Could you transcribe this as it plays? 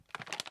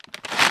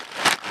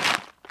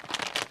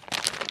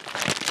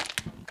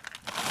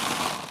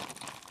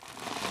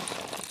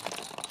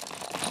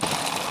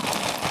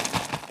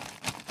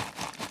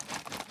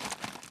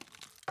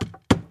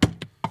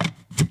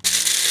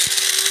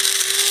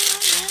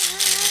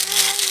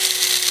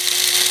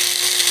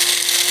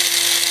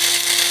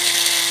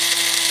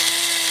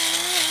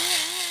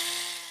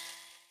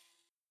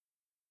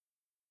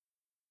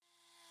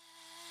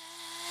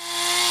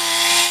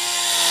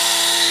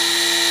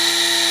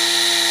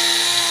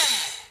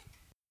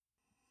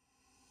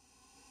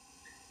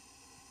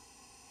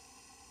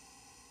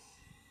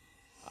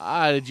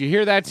Did you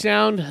hear that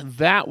sound?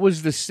 That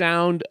was the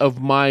sound of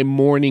my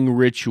morning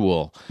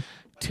ritual.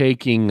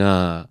 Taking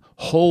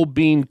whole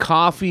bean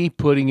coffee,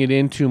 putting it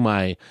into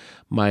my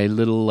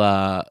little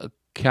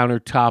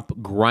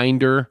countertop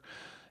grinder,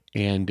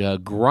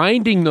 and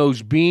grinding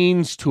those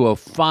beans to a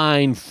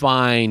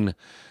fine,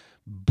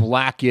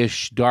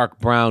 blackish, dark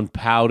brown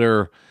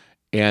powder,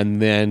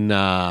 and then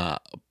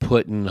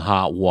putting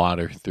hot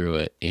water through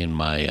it in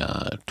my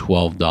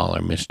 $12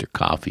 Mr.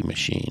 Coffee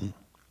machine.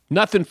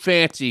 Nothing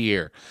fancy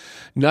here.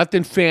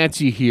 Nothing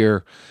fancy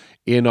here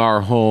in our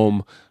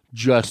home.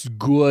 Just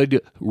good,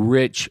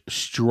 rich,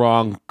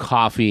 strong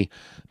coffee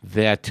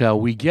that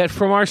we get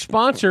from our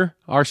sponsor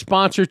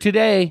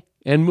today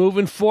and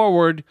moving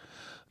forward,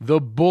 the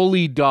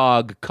Bully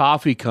Dog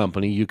Coffee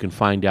Company. You can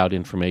find out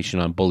information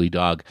on Bully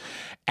Dog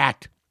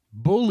at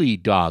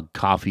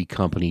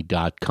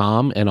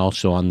bullydogcoffeecompany.com and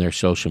also on their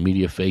social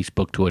media,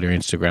 Facebook, Twitter,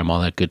 Instagram,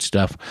 all that good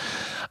stuff.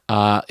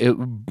 It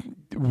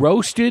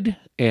roasted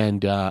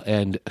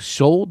and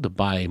sold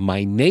by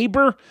my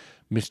neighbor,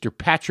 Mr.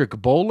 Patrick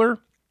Bowler.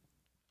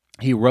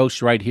 He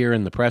roasts right here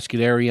in the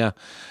Prescott area.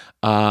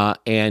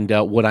 And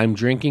what I'm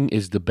drinking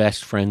is the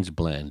Best Friends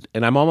Blend.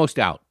 And I'm almost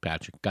out,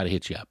 Patrick. Got to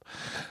hit you up.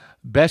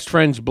 Best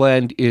Friends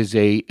Blend is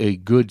a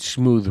good,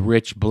 smooth,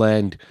 rich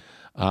blend.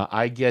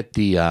 I get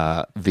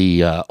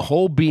the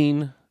whole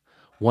bean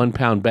 1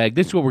 pound bag.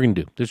 This is what we're going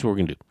to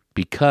do.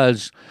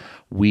 Because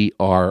we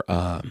are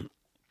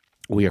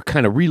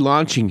kind of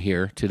relaunching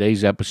here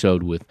today's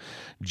episode with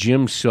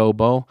Jim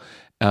Sobo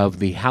of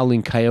the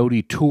Howling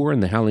Coyote Tour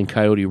and the Howling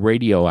Coyote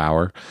Radio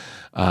Hour.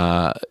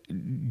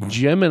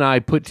 Jim and I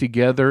put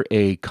together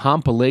a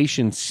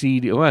compilation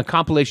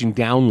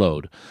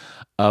download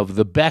of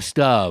the best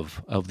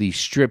of these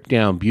stripped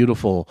down,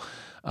 beautiful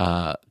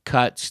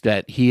cuts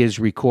that he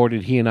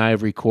and I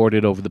have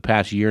recorded over the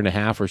past year and a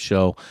half or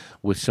so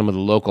with some of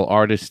the local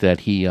artists that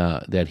he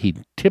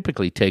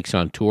typically takes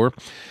on tour.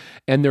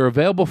 And they're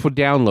available for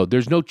download.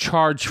 There's no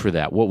charge for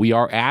that. What we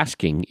are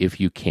asking, if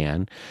you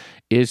can,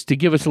 is to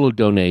give us a little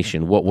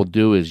donation. What we'll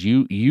do is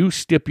you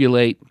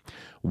stipulate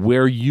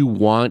where you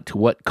want,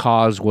 what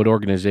cause, what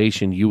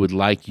organization you would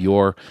like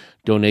your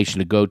donation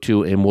to go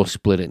to, and we'll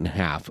split it in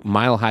half.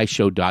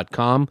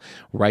 milehighshow.com,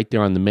 right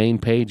there on the main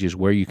page, is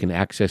where you can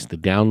access the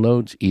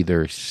downloads,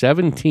 either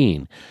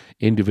 17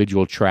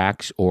 individual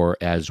tracks or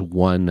as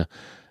one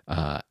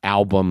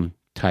album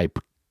type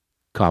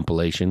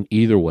compilation.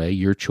 Either way,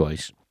 your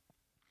choice.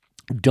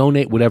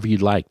 Donate whatever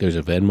you'd like. There's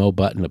a Venmo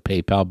button, a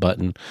PayPal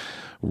button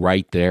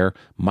right there.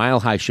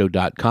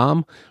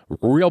 milehighshow.com.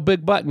 Real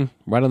big button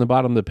right on the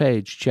bottom of the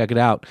page. Check it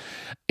out.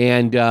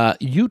 And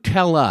you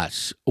tell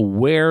us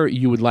where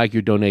you would like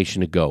your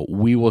donation to go.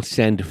 We will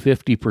send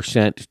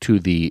 50% to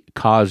the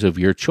cause of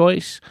your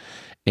choice,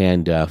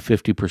 and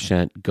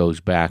 50%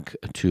 goes back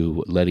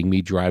to letting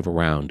me drive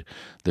around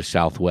the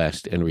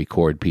Southwest and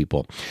record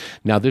people.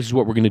 Now, this is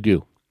what we're going to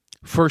do.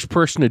 First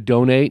person to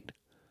donate,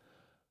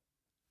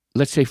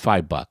 let's say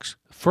 $5.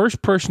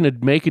 First person to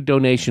make a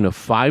donation of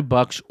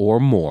 $5 or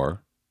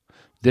more,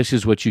 this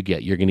is what you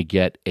get. You're going to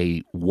get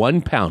a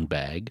 1 pound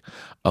bag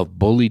of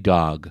Bully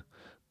Dog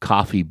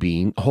coffee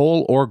bean,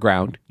 whole or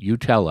ground. You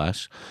tell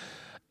us.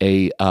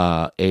 A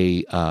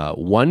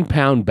 1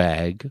 pound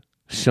bag,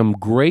 some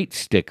great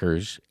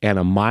stickers, and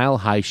a Mile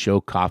High Show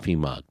coffee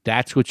mug.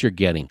 That's what you're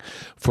getting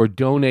for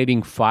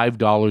donating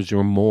 $5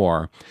 or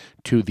more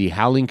to the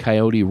Howling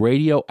Coyote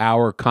Radio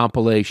Hour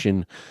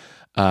compilation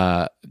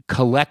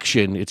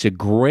collection. It's a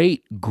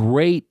great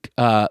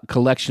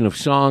collection of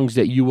songs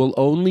that you will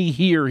only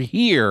hear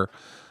here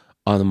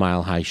on the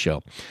Mile High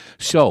Show.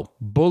 So,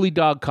 Bully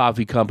Dog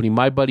Coffee Company,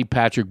 my buddy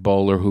Patrick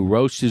Bowler, who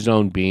roasts his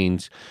own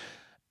beans.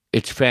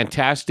 It's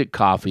fantastic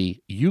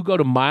coffee. You go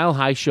to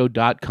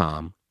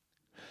milehighshow.com,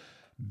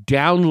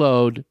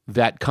 download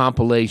that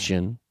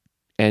compilation,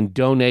 and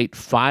donate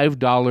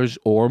 $5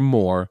 or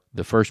more.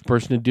 The first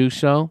person to do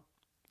so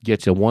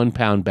gets a 1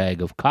 pound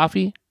bag of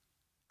coffee,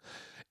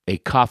 a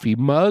coffee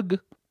mug,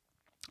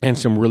 and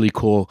some really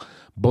cool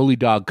Bully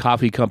Dog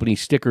Coffee Company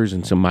stickers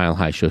and some Mile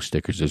High Show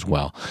stickers as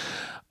well.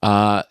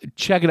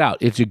 Check it out.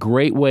 It's a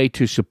great way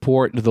to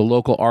support the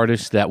local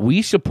artists that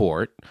we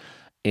support,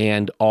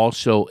 and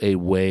also a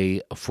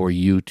way for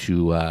you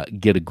to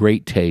get a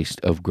great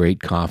taste of great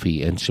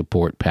coffee and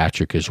support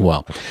Patrick as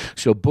well.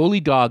 So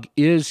Bully Dog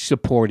is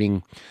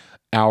supporting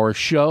our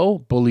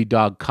show, Bully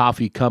Dog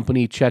Coffee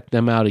Company. Check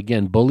them out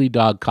again,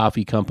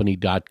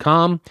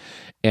 bullydogcoffeecompany.com,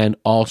 and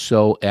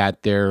also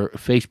at their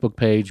Facebook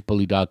page,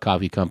 Bully Dog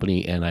Coffee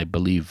Company, and I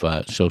believe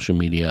social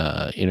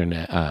media,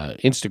 internet,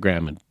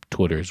 Instagram and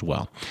Twitter as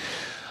well.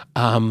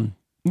 You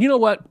know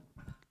what?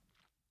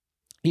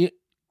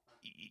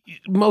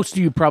 Most of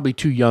you probably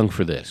too young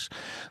for this.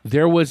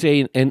 There was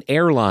an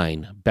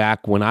airline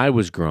back when I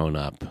was growing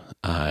up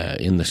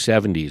in the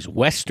 70s,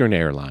 Western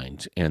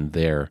Airlines, and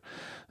their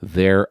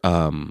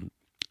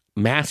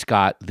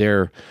mascot,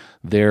 their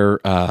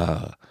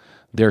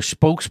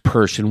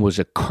spokesperson was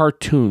a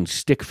cartoon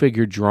stick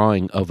figure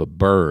drawing of a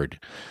bird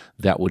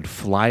that would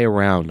fly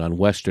around on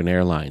Western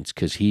Airlines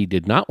because he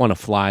did not want to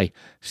fly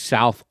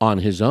south on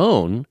his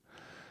own.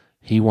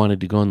 he wanted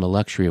to go in the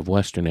luxury of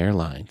Western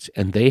Airlines.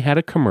 And they had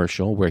a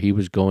commercial where he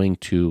was going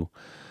to,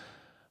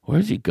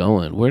 where's he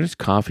going? Where does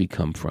coffee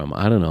come from?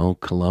 I don't know,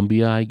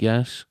 Colombia, I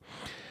guess.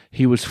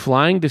 He was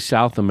flying to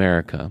South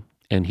America,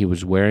 and he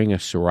was wearing a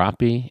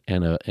serape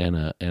and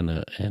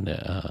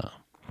a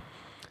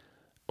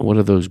what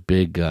are those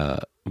big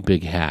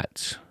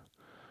hats?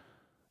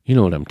 You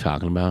know what I'm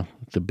talking about?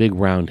 The big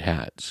round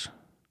hats.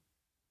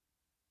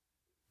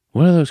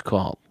 What are those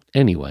called?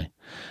 Anyway,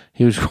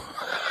 he was.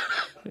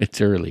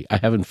 It's early. I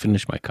haven't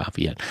finished my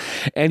coffee yet,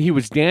 and he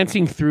was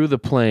dancing through the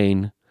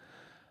plane,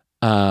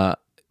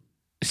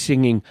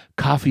 singing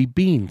 "Coffee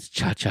Beans,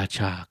 Cha Cha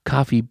Cha."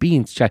 Coffee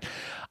Beans, Cha.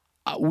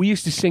 We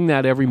used to sing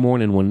that every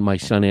morning when my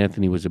son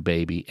Anthony was a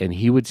baby, and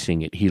he would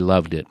sing it. He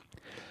loved it.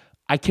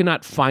 I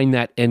cannot find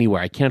that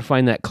anywhere. I can't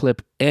find that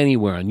clip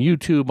anywhere on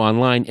YouTube,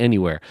 online,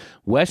 anywhere.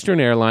 Western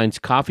Airlines,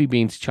 Coffee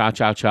Beans, Cha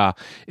Cha Cha.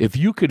 If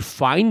you could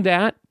find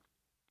that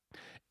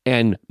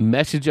and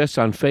message us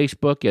on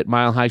Facebook at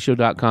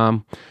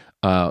milehighshow.com,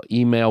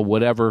 email,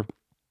 whatever,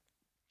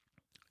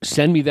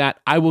 send me that.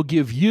 I will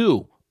give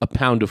you a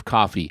pound of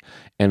coffee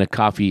and a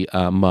coffee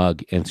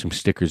mug and some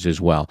stickers as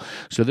well.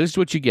 So this is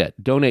what you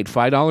get. Donate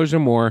 $5 or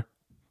more,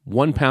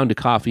 1 pound of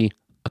coffee,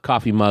 a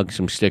coffee mug,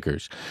 some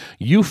stickers.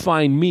 You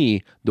find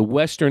me the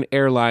Western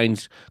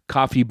Airlines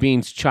Coffee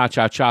Beans Cha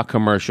Cha Cha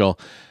commercial.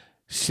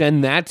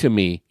 Send that to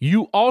me.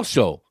 You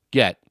also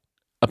get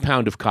a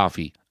pound of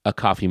coffee, a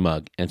coffee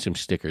mug, and some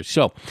stickers.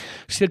 So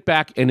sit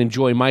back and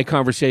enjoy my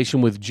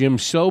conversation with Jim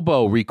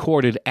Sobo,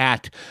 recorded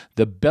at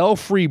the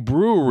Belfry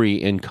Brewery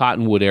in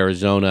Cottonwood,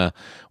 Arizona,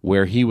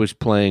 where he was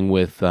playing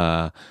with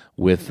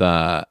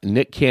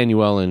Nick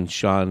Canuel and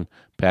Sean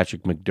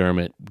Patrick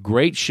McDermott.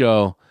 Great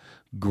show,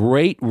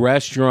 great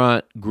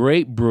restaurant,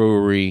 great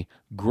brewery,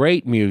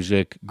 great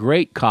music,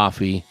 great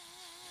coffee.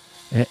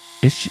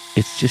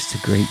 It's just a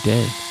great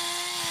day.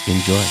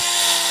 Enjoy.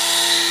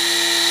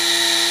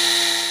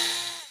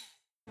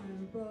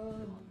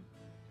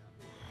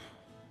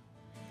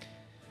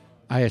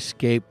 I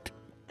escaped.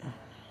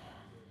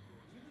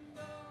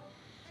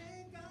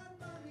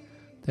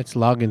 That's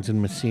Loggins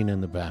and Messina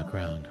in the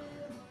background.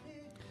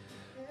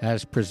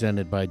 As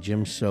presented by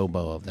Jim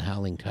Sobo of the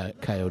Howling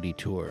Coyote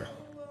Tour.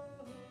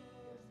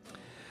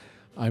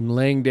 I'm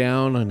laying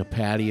down on a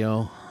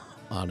patio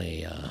on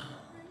a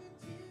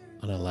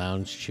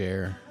lounge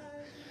chair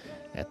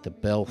at the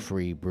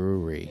Belfry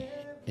Brewery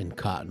in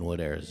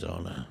Cottonwood,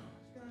 Arizona,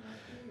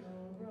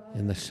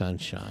 in the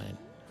sunshine,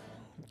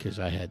 because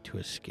I had to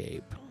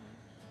escape.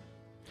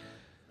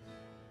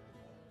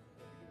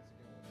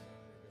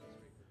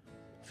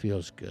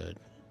 Feels good.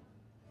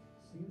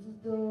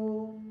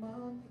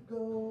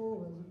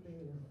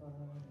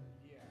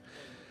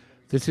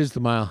 This is the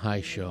Mile High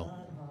Show.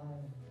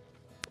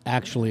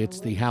 Actually,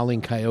 it's the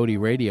Howling Coyote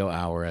Radio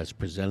Hour as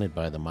presented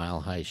by the Mile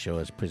High Show,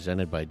 as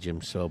presented by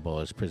Jim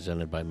Sobo, as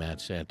presented by Matt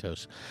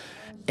Santos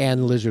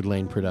and Lizard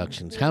Lane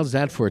Productions. How's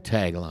that for a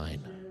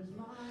tagline?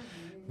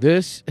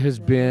 This has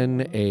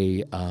been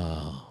a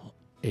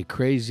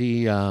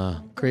crazy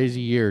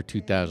year,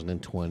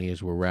 2020,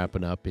 as we're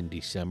wrapping up in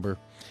December.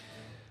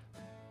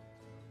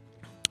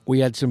 We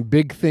had some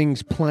big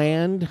things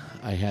planned.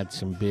 I had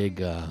some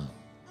big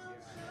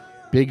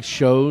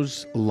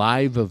shows,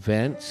 live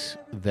events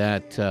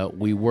that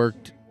we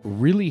worked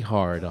really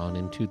hard on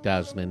in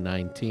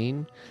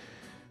 2019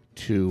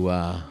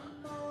 to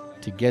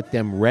get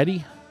them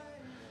ready.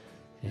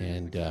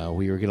 And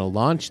we were going to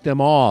launch them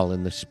all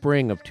in the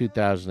spring of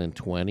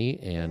 2020,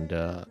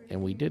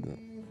 and we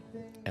didn't.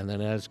 And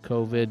then as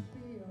COVID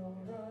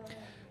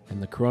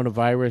and the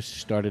coronavirus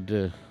started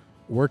to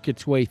work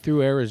its way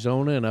through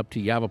Arizona and up to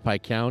Yavapai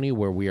County,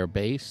 where we are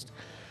based,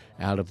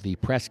 out of the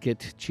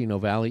Prescott, Chino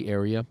Valley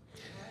area,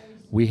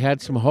 we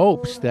had some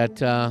hopes that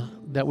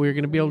we were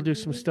going to be able to do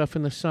some stuff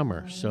in the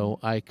summer. So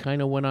I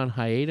kind of went on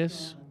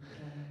hiatus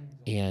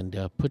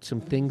and put some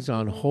things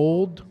on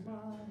hold,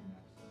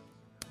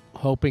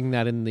 hoping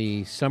that in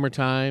the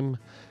summertime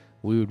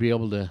we would be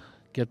able to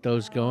get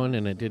those going,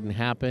 and it didn't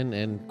happen.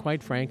 And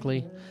quite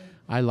frankly,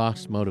 I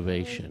lost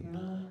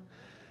motivation.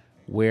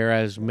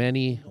 Whereas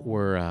many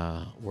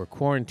were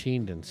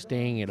quarantined and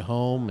staying at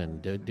home,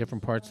 and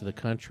different parts of the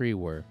country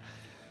were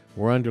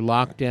under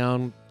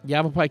lockdown,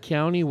 Yavapai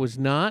County was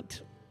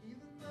not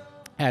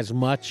as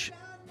much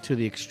to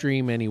the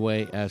extreme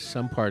anyway as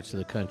some parts of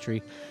the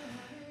country.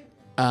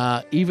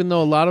 Even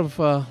though a lot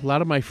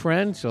of my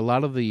friends, a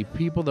lot of the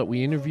people that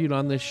we interviewed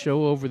on this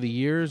show over the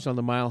years on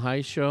the Mile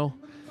High Show,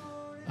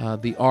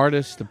 the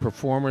artists, the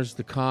performers,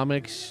 the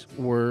comics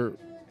were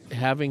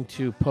having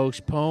to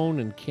postpone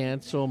and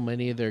cancel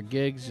many of their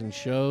gigs and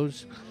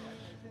shows.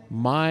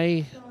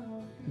 My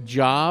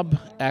job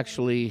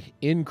actually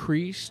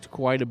increased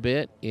quite a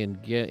bit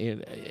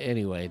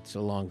anyway, it's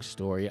a long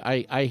story.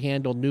 I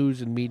handle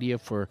news and media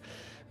for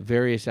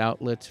various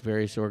outlets,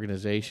 various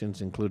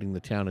organizations, including the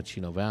town of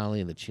Chino Valley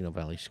and the Chino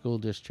Valley School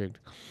District.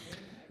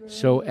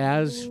 So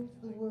as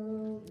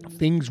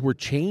things were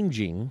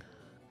changing,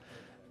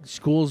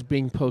 schools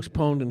being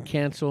postponed and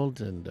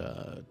canceled, and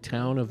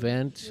town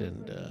events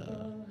and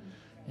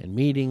and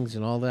meetings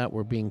and all that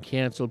were being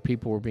canceled.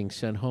 People were being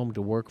sent home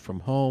to work from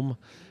home,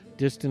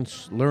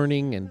 distance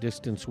learning and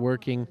distance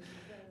working.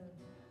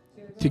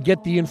 To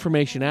get the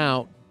information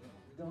out,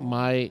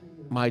 my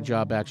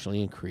job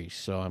actually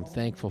increased, so I'm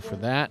thankful for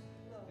that.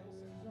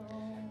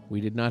 We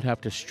did not have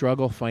to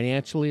struggle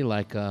financially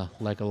like a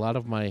lot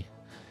of my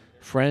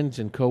friends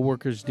and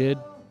coworkers did.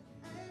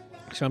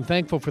 So I'm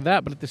thankful for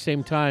that, but at the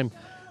same time,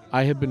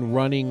 I have been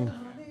running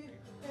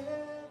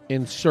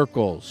in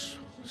circles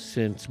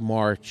since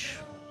March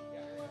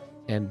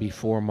and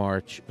before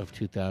March of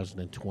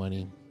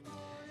 2020.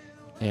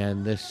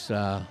 And this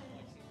has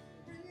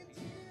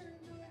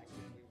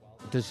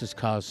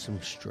caused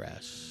some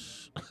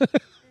stress.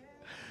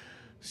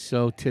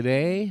 So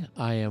today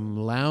I am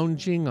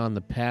lounging on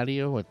the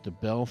patio at the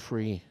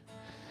Belfry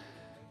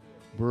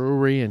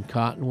Brewery in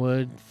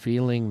Cottonwood,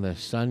 feeling the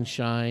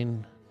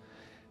sunshine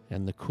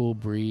and the cool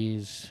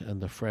breeze and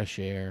the fresh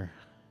air,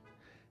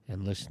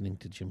 and listening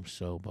to Jim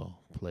Sobo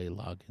play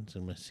Loggins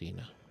and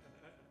Messina.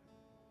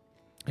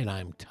 And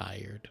I'm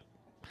tired.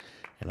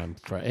 And I'm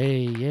hey,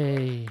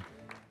 yay.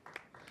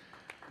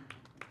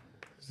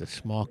 There's a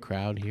small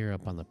crowd here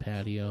up on the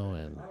patio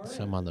and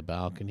some on the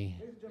balcony.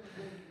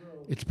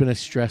 It's been a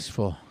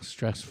stressful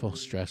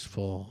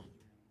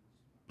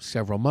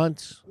several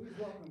months,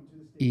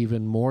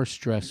 even more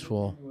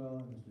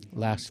stressful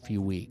last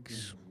few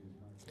weeks.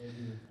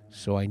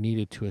 So I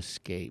needed to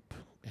escape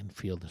and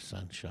feel the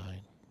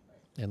sunshine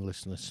and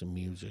listen to some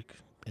music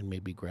and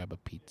maybe grab a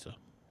pizza.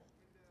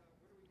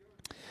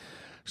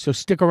 So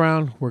stick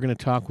around. We're going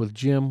to talk with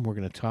Jim. We're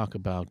going to talk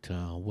about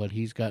what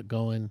he's got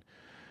going.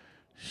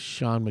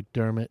 Sean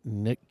McDermott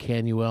and Nick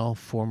Canuel,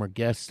 former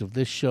guests of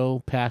this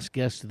show, past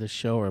guests of this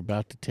show, are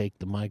about to take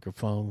the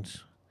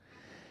microphones.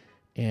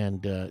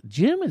 And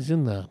Jim is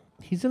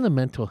he's in the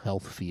mental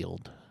health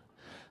field.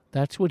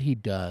 That's what he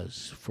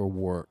does for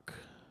work,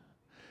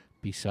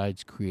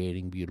 besides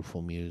creating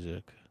beautiful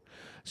music.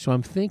 So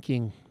I'm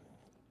thinking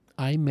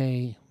I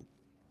might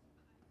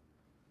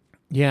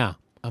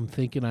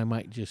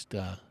just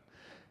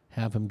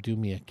have him do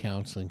me a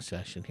counseling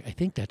session.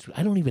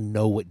 I don't even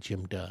know what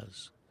Jim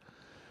does.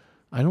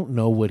 I don't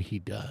know what he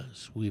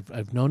does.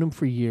 I've known him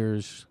for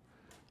years.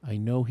 I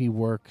know he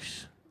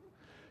works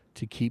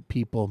to keep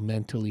people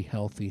mentally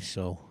healthy,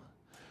 so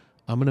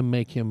I'm going to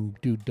make him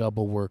do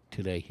double work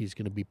today. He's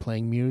going to be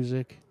playing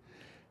music,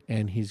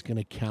 and he's going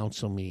to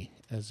counsel me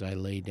as I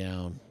lay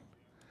down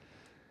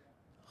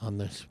on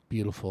this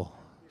beautiful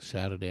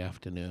Saturday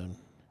afternoon.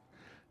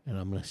 And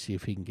I'm going to see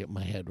if he can get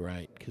my head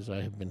right, because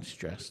I have been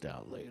stressed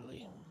out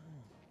lately.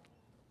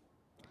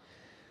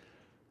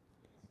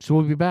 So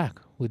we'll be back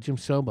with Jim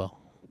Sobo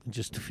in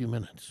just a few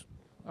minutes.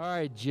 All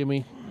right,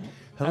 Jimmy.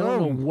 Hello. I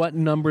don't know what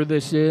number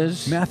this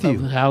is. Matthew.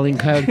 Of Howling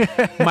Coyote.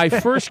 My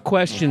first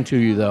question to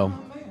you, though,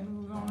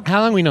 how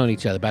long have we known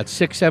each other? About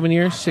 6, 7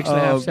 years?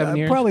 6.5, 7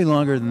 years? Probably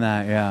longer than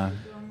that, yeah.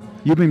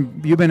 You've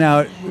been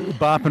out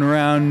bopping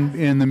around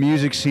in the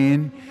music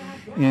scene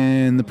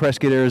in the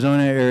Prescott,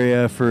 Arizona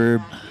area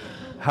for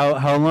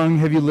how long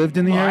have you lived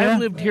in the area? I've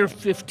lived here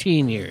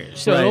 15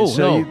 years. Right,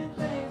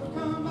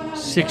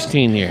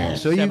 16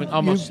 years. So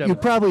almost 7. You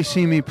probably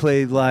see me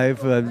play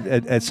live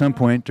at some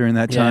point during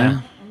that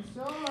time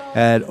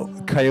at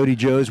Coyote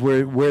Joe's,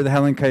 where the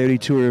Howling Coyote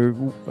tour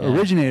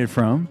originated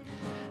from.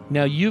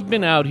 Now, you've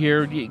been out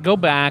here. Go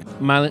back,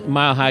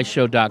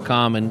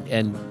 milehighshow.com,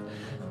 and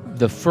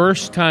the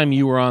first time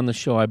you were on the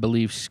show, I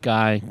believe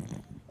Sky.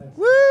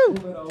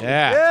 Woo!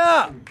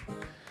 Yeah.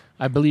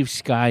 I believe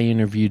Sky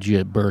interviewed you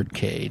at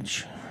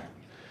Birdcage.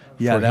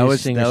 Yeah, that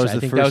was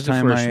the first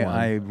time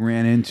I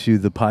ran into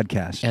the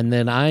podcast. And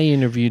then I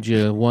interviewed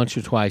you once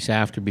or twice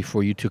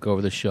before you took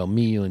over the show.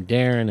 Me, you, and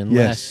Darren, and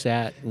Les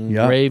sat and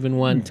Raven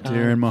one time.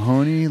 Darren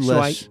Mahoney,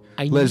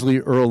 Leslie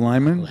Earl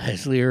Lyman.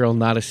 Leslie Earl,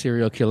 not a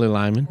serial killer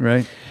Lyman.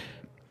 Right.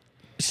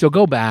 So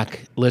go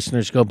back,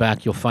 listeners, go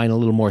back. You'll find a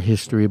little more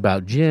history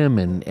about Jim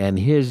and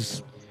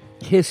his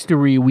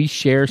history. We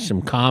share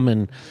some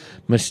common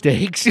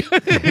mistakes.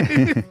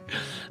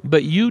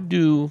 But you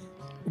do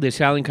this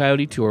Howling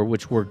Coyote tour,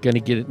 which we're going to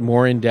get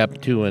more in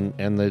depth to,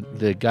 and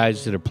the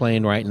guys that are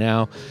playing right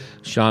now,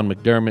 Sean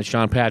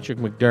Patrick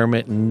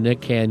McDermott, and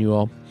Nick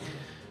Canuel,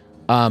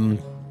 and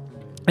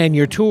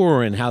your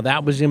tour and how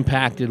that was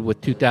impacted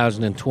with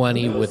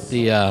 2020 with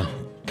the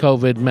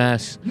COVID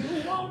mess.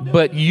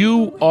 But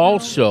you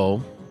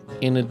also,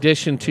 in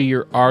addition to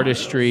your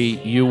artistry,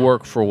 you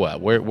work for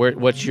what?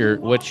 What's your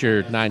 9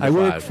 to 5? I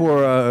work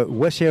for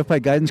West Yavapai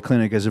Guidance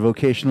Clinic as a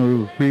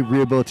vocational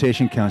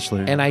rehabilitation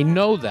counselor. And I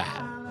know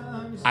that.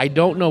 I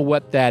don't know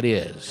what that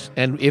is.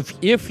 And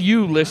if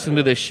you listen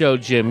to this show,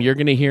 Jim, you're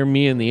going to hear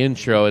me in the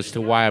intro as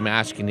to why I'm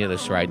asking you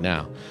this right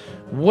now.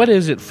 What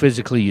is it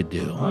physically you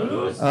do?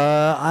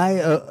 A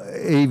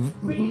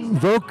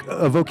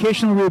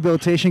vocational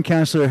rehabilitation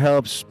counselor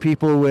helps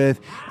people with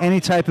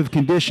any type of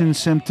condition,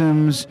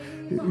 symptoms,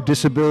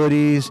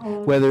 disabilities,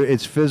 whether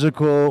it's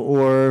physical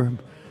or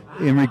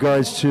in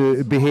regards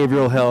to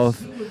behavioral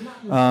health,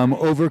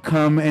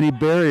 overcome any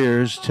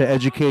barriers to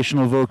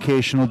educational,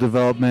 vocational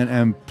development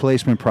and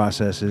placement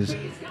processes.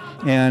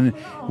 and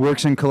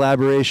works in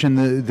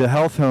collaboration. The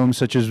health homes,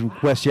 such as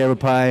West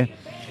Yavapai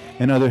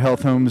and other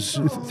health homes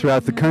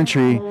throughout the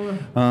country,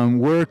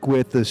 work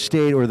with the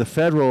state or the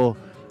federal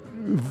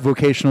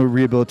vocational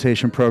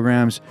rehabilitation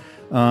programs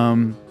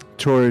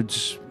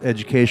towards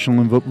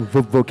educational and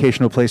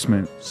vocational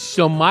placement.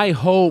 So my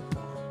hope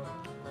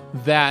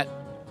that...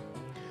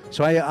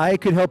 So I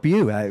could help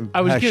you. I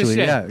was going to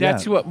say,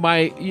 that's what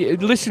my...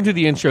 Listen to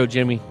the intro,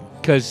 Jimmy,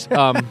 because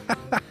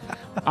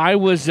I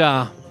was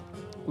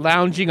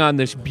lounging on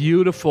this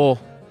beautiful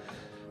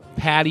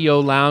patio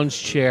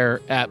lounge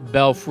chair at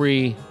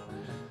Belfry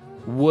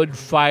Wood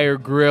Fire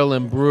Grill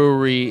and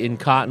Brewery in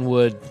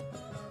Cottonwood,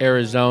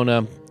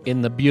 Arizona,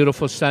 in the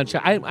beautiful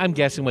sunshine. I'm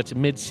guessing what's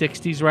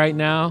mid-60s right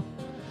now.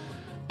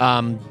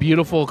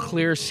 Beautiful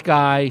clear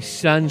sky,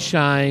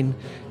 sunshine.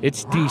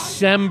 It's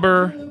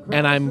December,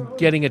 and I'm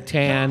getting a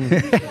tan.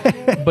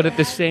 But at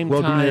the same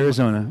Welcome time, to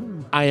Arizona.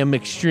 I am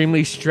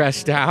extremely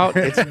stressed out.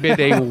 It's been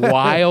a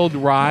wild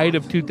ride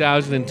of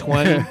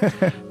 2020,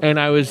 and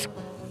I was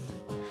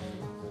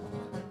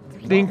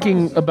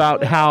thinking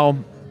about how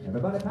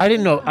I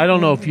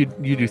don't know if you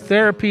do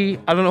therapy.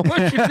 I don't know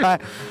what you do.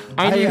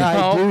 I need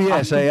help. I do,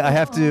 yes. I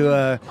have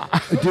to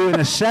do an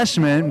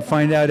assessment and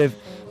find out if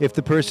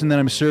the person that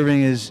I'm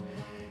serving is,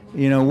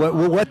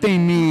 what they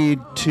need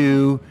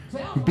to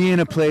be in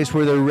a place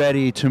where they're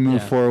ready to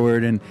move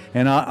forward. And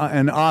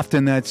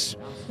often that's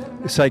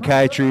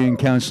psychiatry and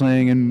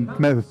counseling and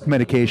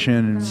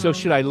medication. So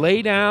should I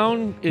lay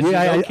down? Is it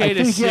okay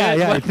to sit?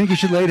 Yeah, I think you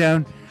should lay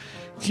down.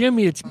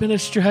 Jimmy, it's been a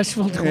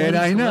stressful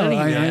 2020.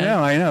 And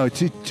I know.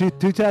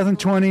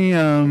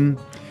 2020,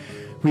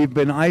 we've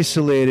been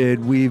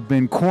isolated. We've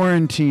been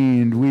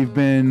quarantined. We've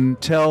been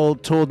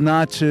told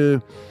not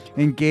to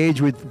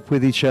engage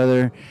with each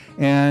other.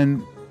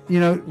 And,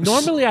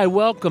 normally I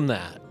welcome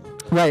that.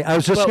 Right. I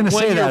was just going to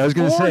say that. I was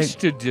going to say. Forced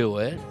to do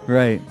it.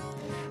 Right.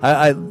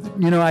 I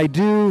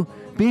do,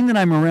 being that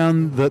I'm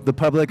around the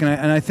public,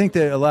 and I think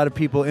that a lot of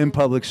people in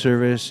public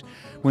service,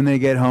 when they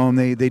get home,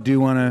 they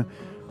do want to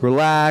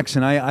relax,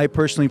 and I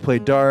personally play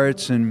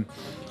darts, and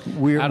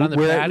we're out on the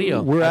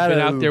patio. We're I've at been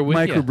a out there with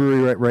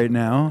microbrewery right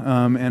now,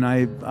 and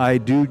I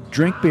do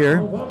drink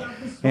beer,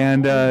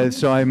 and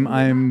so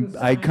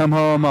I come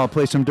home, I'll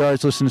play some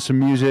darts, listen to some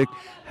music,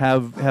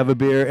 have a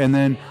beer, and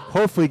then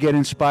hopefully get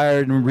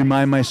inspired and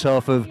remind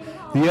myself of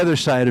the other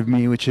side of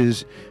me, which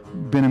has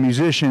been a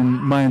musician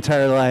my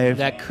entire life.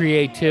 That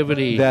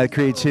creativity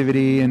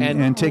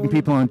and taking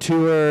people on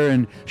tour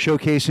and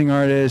showcasing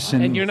artists.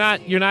 And you're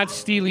not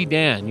Steely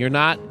Dan. You're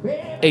not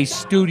a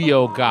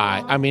studio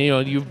guy. I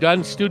mean, you've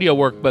done studio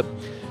work, but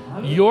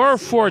your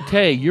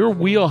forte, your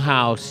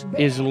wheelhouse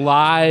is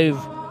live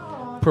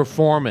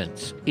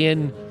performance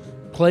in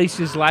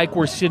places like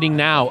we're sitting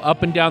now,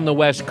 up and down the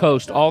West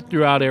Coast, all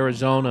throughout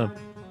Arizona.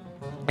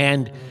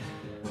 And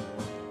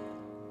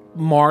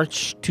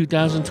March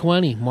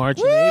 2020, March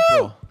and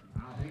April.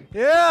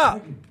 Yeah.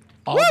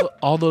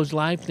 All those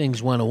live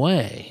things went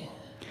away.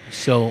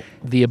 So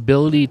the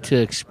ability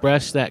to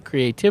express that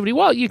creativity,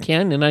 well, you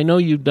can, and I know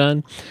you've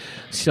done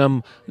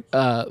some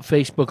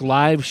Facebook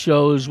Live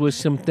shows with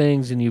some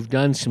things, and you've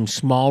done some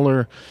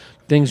smaller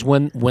things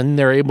when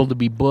they're able to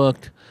be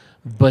booked,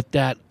 but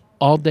that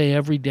all day,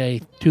 every day,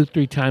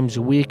 2-3 times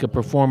a week of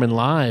performing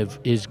live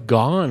is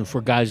gone for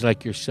guys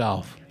like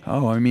yourself.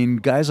 Oh, I mean,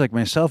 guys like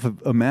myself,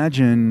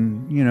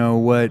 imagine,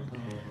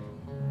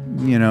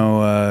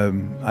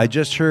 I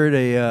just heard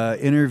a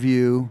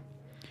interview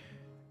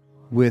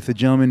with a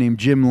gentleman named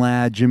Jim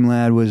Ladd. Jim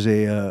Ladd was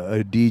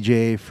a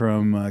DJ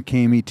from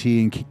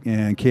KMET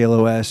and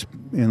KLOS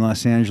in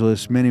Los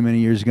Angeles many, many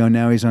years ago.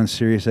 Now he's on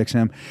Sirius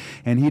XM.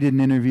 And he did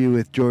an interview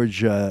with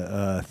George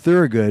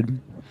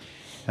Thorogood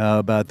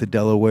about the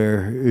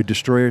Delaware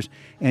Destroyers.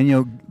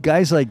 And,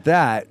 guys like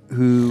that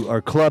who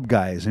are club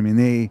guys, I mean,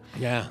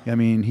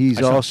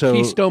 he's also...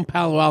 Keystone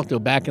Palo Alto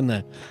back in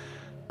the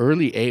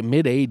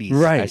mid-'80s.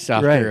 Right, I saw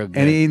right.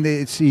 And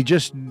he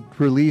just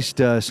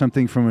released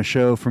something from a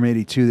show from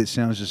 '82 that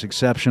sounds just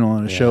exceptional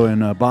on a show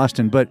in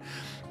Boston. But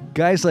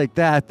guys like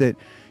that, they're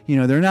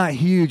not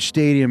huge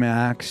stadium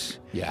acts.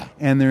 Yeah.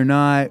 And they're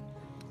not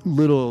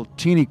little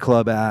teeny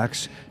club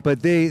acts,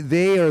 but they're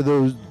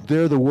the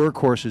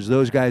workhorses.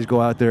 Those guys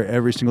go out there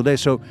every single day.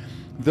 So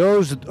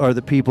those are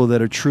the people that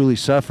are truly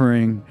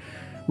suffering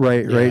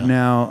right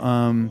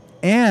now.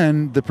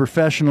 And the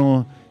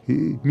professional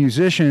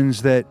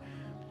musicians that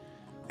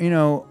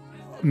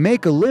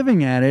make a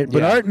living at it,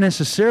 but aren't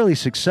necessarily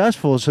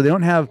successful, so they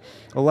don't have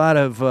a lot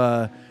of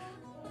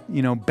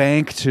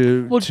bank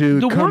to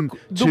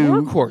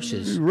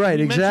workhorses. Right,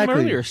 you exactly.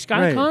 Mentioned earlier,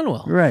 Scott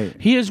Conwell. Right.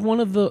 He is one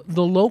of the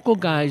local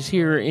guys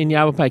here in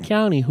Yavapai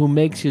County who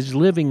makes his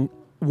living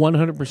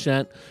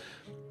 100%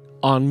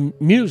 on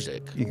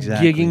music.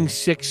 Exactly. Gigging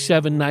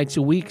 6-7 nights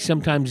a week,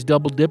 sometimes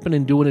double dipping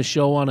and doing a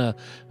show on a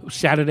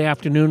Saturday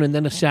afternoon and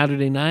then a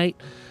Saturday night.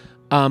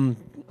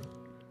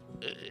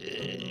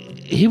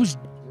 He's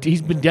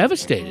been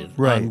devastated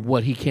on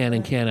what he can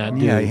and cannot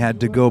do. Yeah, he had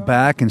to go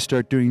back and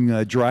start doing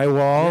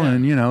drywall,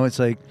 and it's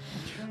like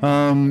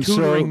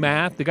Tutoring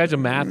math. The guy's a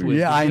math whiz.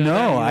 Yeah, I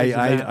know.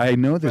 I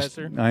know this.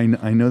 Professor. I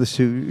know this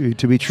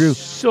to be true.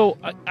 So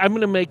I'm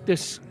going to make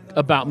this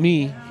about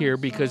me here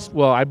because,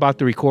 well, I bought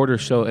the recorder,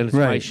 so and it's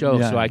my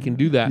show, so I can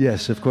do that.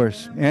 Yes, of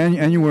course.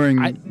 And you're wearing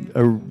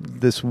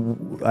this.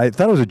 I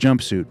thought it was a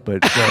jumpsuit,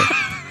 but.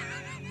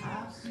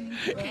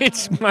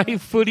 It's my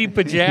footy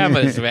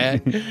pajamas,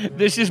 man.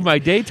 This is my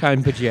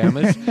daytime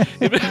pajamas.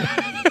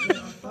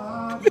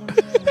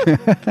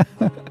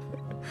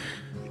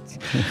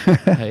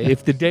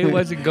 If the day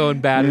wasn't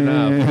going bad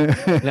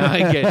enough, now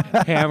I get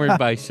hammered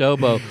by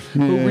Sobo,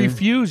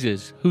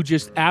 who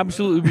just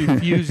absolutely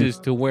refuses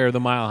to wear the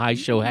Mile High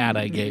Show hat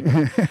I gave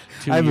him 2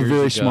 years ago. I have a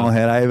very small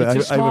hat. I have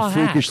a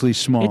freakishly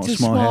small It's a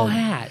small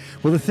hat.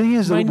 Well, the thing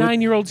is, my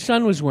 9-year-old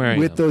son was wearing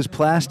with them. those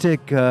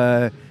plastic,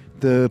 the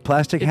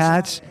plastic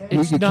hats.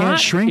 You can't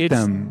shrink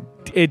them.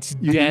 It's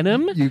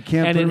denim, you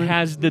can't and it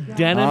has the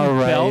denim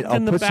belt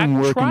in the back. I'll put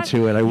some work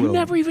into it. I will. You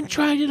never even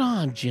tried it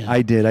on, Jim.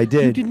 I did.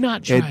 You did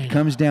not try it. It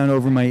comes down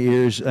over my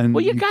ears, and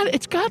well,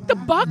 it's got the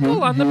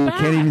buckle on the back.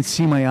 You can't even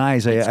see my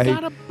eyes. It's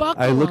got a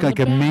buckle. I look like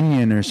a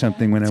minion or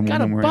something when I'm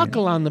wearing it. It's got a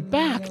buckle on the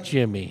back,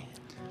 Jimmy.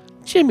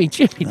 Jimmy.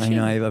 I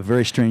know. I have a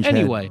very strange head.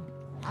 Anyway,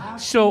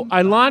 so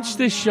I launched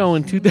this show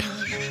in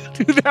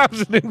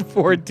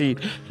 2014.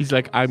 He's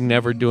like, I'm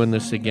never doing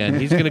this again.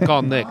 He's going to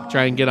call Nick,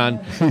 try and get on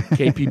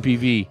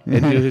KPPV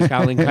and do his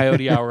Howling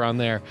Coyote Hour on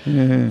there.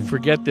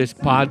 Forget this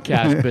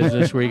podcast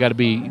business where you got to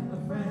be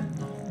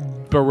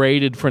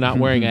berated for not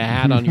wearing a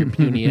hat on your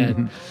puny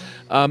head.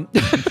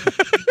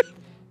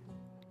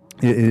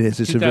 It is.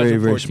 It's a very,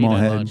 very small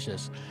head. Launched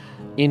this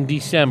in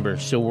December,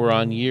 so we're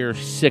on year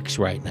 6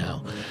 right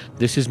now.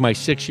 This is my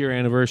 6-year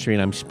anniversary,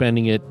 and I'm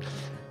spending it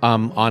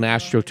on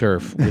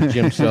AstroTurf with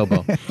Jim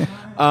Sobo.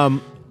 I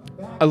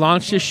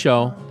launched this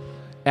show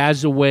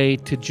as a way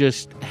to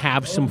just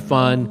have some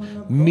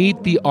fun,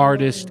 meet the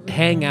artist,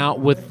 hang out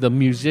with the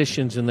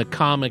musicians and the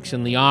comics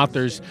and the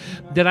authors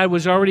that I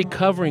was already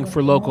covering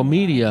for local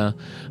media.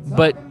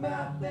 But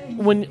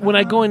when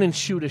I go in and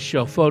shoot a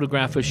show,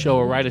 photograph a show,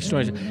 or write a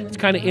story, it's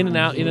kind of in and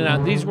out.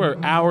 These were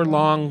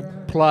hour-long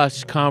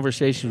plus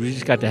conversations. We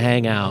just got to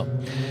hang out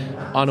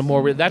on a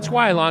more. That's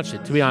why I launched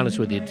it, to be honest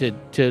with you,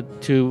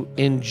 to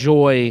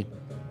enjoy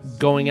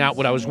going out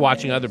what I was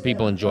watching other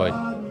people enjoy.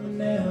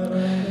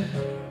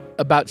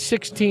 About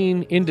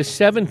 16 into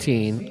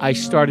 17, I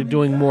started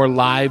doing more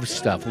live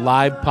stuff,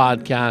 live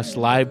podcasts,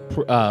 live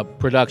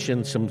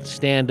production, some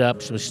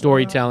stand-up, some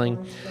storytelling.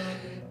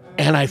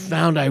 And I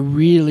found I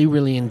really,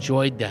 really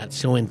enjoyed that.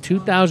 So in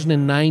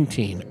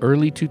 2019,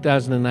 early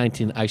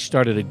 2019, I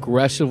started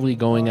aggressively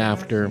going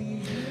after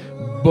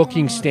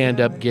booking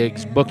stand-up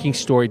gigs, booking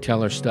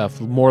storyteller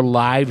stuff, more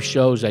live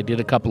shows. I did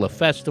a couple of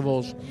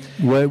festivals.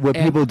 What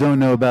people don't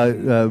know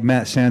about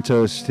Matt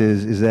Santos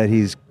is that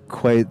he's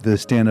quite the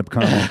stand-up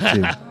comic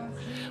too.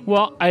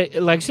 Well,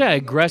 like I said, I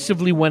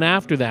aggressively went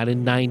after that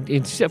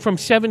from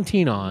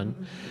 17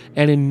 on,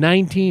 and in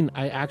 19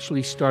 I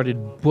actually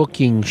started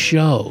booking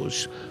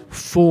shows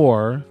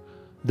for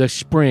the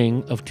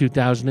spring of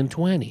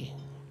 2020.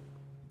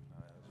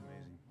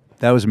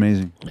 That was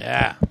amazing.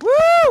 Yeah.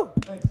 Woo!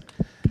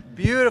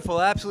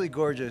 Beautiful, absolutely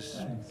gorgeous.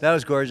 That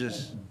was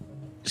gorgeous.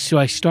 So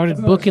I started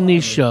booking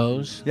these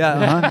shows.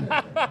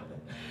 Yeah,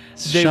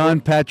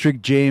 Sean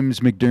Patrick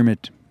James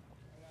McDermott.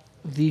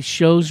 These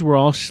shows were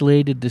all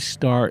slated to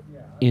start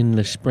in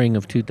the spring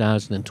of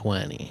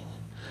 2020.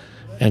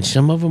 And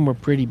some of them were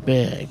pretty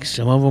big.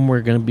 Some of them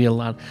were going to be a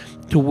lot,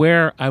 to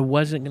where I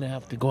wasn't going to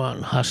have to go out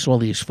and hustle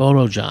these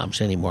photo jobs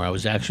anymore. I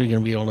was actually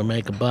going to be able to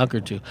make a buck or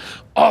two.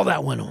 All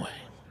that went away.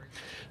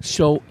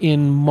 So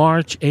in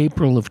March,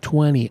 April of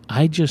 20,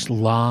 I just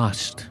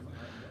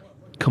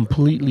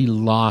completely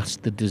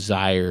lost the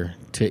desire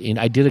to.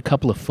 I did a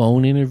couple of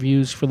phone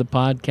interviews for the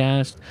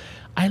podcast.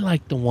 I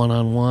liked the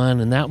one-on-one,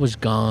 and that was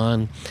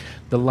gone.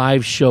 The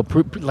live show,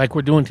 like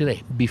we're doing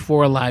today,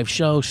 before a live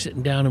show,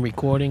 sitting down and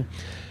recording,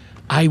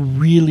 I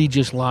really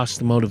just lost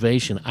the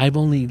motivation. I've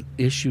only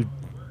issued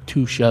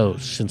 2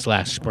 shows since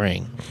last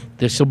spring.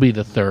 This will be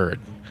the 3rd.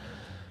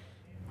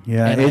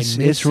 Yeah, and it's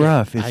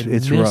rough.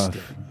 It's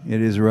rough.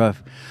 It is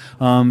rough.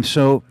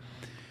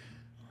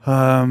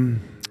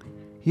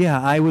 Yeah,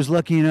 I was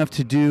lucky enough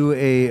to do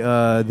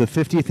the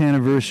 50th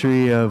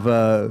anniversary of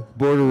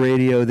Border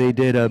Radio. They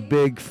did a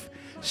big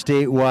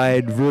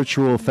statewide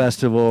virtual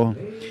festival,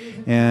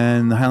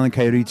 and the Howling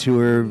Coyote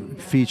Tour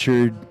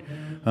featured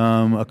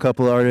a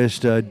couple artists,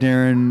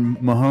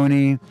 Darren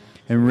Mahoney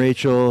and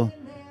Rachel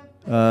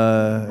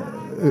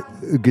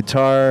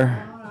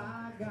Guitar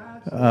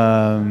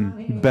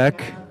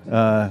Beck.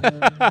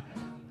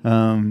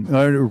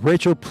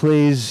 Rachel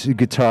plays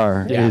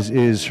guitar. Yeah.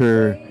 Is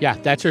her. Yeah,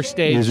 that's her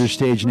stage. Is her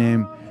stage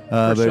name.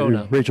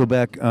 But Rachel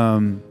Beck.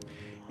 And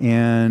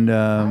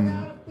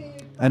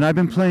I've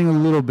been playing a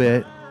little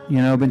bit.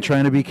 I've been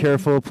trying to be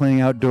careful,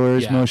 playing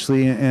outdoors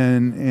mostly.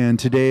 And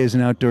today is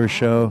an outdoor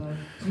show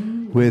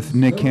with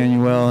Nick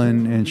Canuel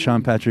and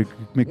Sean Patrick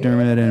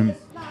McDermott,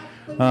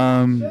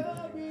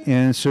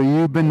 and so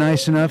you've been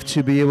nice enough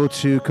to be able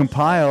to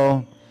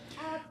compile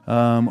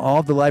all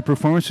of the live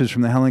performances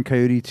from the Howling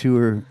Coyote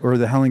tour or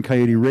the Howling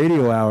Coyote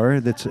Radio Hour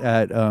that's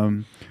at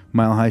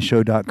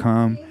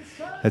milehighshow.com.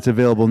 That's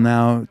available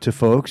now to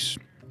folks.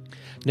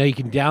 Now you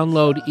can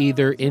download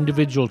either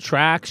individual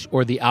tracks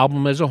or the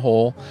album as a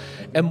whole.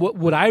 And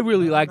what I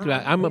really like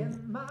about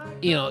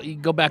you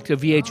go back to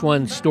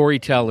VH1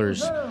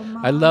 Storytellers.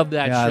 I love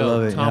that show. I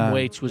love it, Tom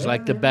Waits was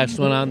like the best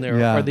one on there.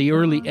 Yeah. Or the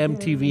early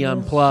MTV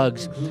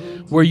Unplugs,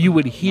 where you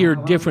would hear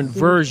different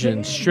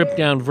versions, stripped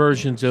down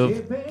versions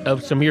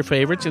of some of your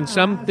favorites and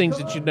some things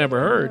that you'd never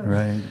heard.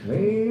 Right.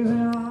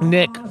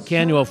 Nick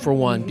Canuel, for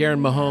one,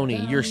 Darren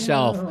Mahoney,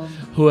 yourself,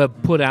 who have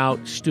put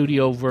out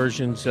studio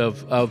versions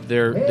of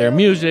their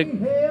music,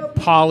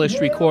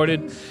 polished,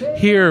 recorded,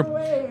 here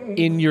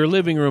in your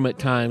living room at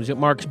times, at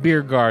Mark's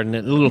Beer Garden,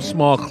 at little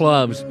small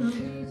clubs,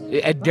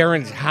 at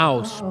Darren's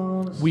house.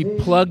 We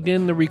plugged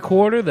in the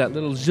recorder, that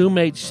little Zoom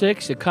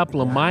H6, a couple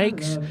of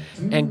mics,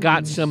 and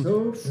got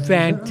some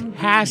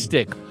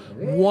fantastic,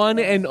 one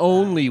and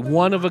only,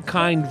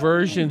 one-of-a-kind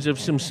versions of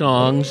some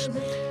songs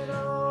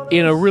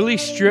in a really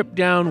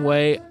stripped-down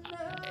way.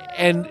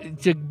 And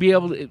to be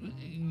able to...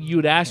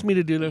 You'd asked me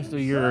to do this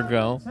a year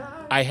ago.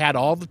 I had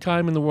all the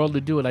time in the world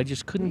to do it. I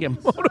just couldn't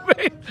get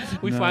motivated.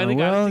 We finally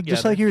got it together.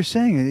 Just like you were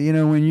saying,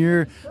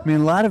 a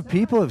lot of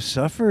people have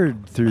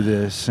suffered through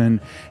this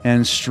and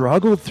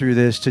struggled through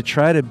this to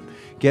try to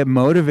get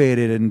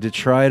motivated and to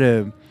try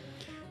to,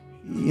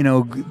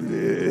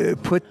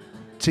 put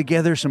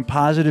together some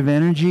positive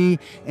energy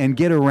and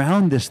get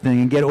around this thing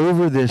and get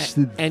over this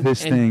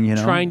thing.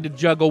 Trying to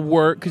juggle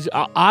work, because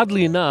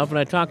oddly enough, and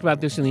I talked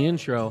about this in the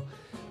intro,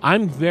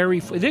 I'm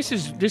very. This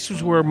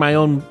is where my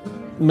own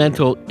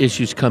mental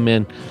issues come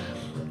in.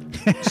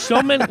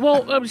 So many.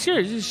 Well, I'm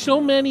serious.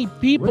 So many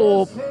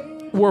people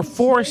were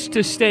forced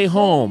to stay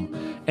home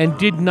and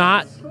did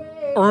not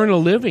earn a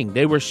living.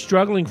 They were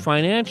struggling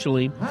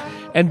financially,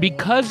 and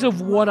because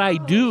of what I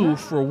do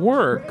for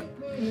work,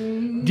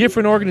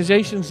 different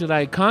organizations that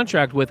I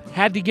contract with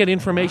had to get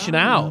information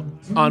out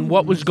on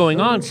what was going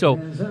on. So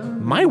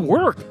my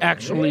work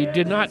actually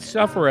did not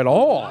suffer at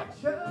all.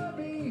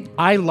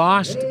 I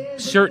lost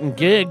certain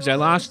gigs. I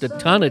lost a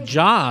ton of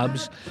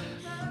jobs,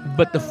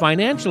 but the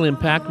financial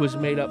impact was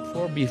made up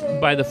for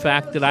by the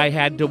fact that I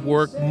had to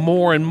work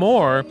more and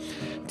more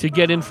to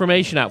get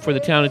information out for the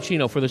town of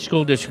Chino, for the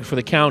school district, for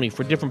the county,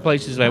 for different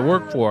places that I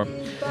work for.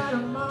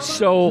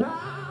 So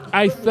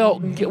I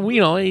felt, at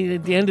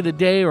the end of the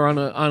day or on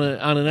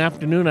an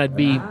afternoon, I'd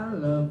be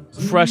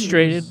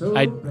frustrated.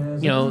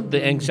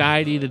 The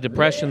anxiety, the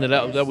depression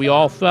that we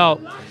all felt.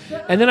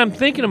 And then I'm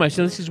thinking to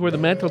myself, this is where the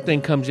mental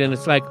thing comes in.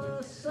 It's like,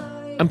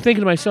 I'm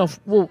thinking to myself,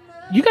 well,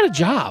 you got a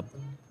job.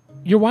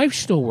 Your wife's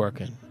still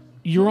working.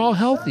 You're all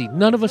healthy.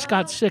 None of us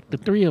got sick, the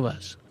three of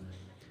us.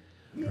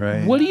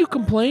 Right. What are you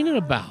complaining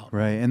about?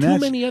 Right. And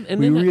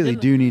we really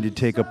do need to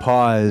take a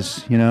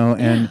pause,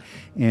 and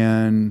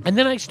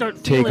then I start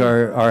take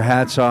feeling, our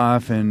hats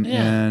off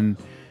and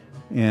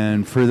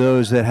for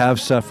those that have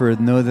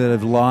suffered, know that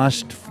have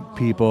lost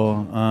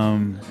people,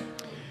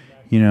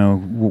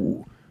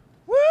 Woo!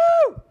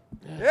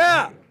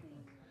 Yeah.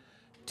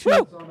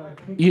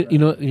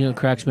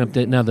 Cracks me up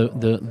that now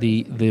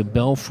the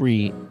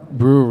Belfry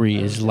Brewery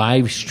is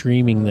live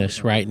streaming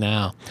this right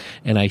now,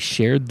 and I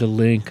shared the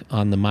link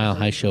on the Mile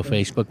High Show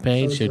Facebook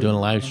page. They're doing a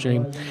live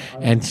stream,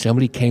 and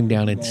somebody came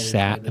down and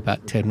sat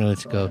about 10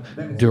 minutes ago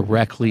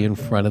directly in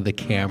front of the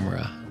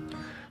camera.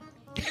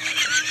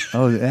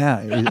 Oh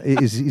yeah,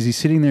 is he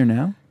sitting there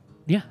now?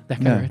 Yeah,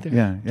 that guy right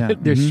there. Yeah.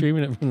 They're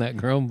streaming it from that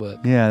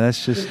Chromebook. Yeah,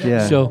 that's just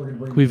So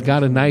we've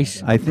got a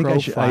nice. I think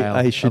profile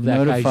I should of that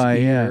notify.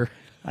 guy's ear.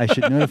 I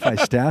should notify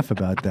staff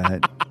about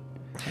that.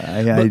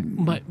 I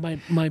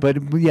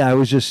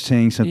was just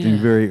saying something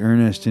very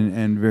earnest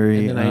and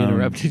very. And then I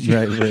interrupted you.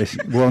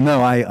 Right. Well,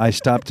 no, I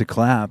stopped to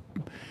clap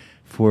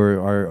for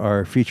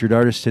our featured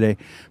artist today.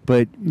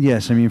 But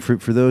yes, I mean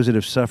for those that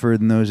have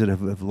suffered and those that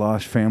have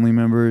lost family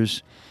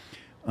members,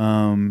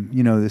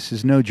 this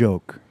is no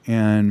joke,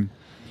 and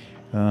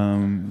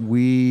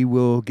we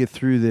will get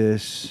through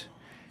this.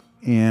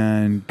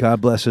 And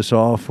God bless us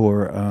all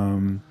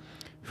for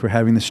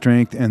having the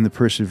strength and the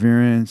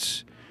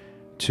perseverance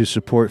to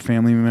support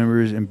family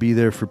members and be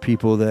there for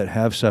people that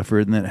have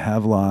suffered and that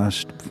have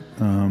lost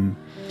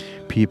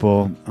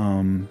people.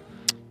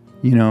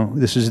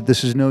 This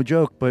is no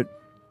joke, but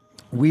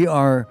we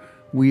are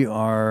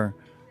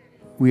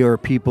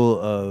people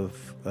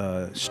of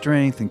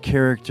strength and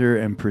character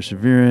and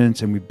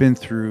perseverance, and we've been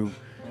through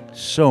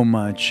so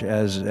much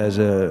as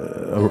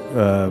a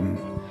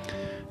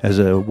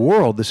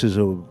world. This is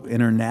an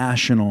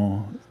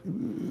international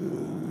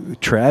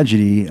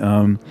tragedy,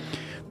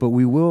 but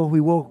we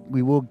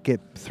will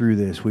get through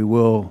this. We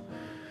will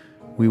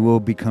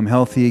become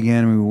healthy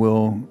again. We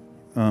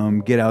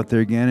will get out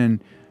there again,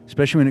 and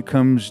especially when it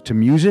comes to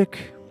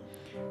music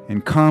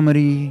and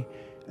comedy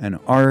and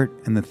art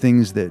and the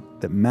things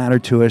that matter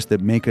to us,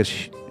 that make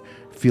us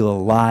feel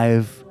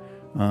alive.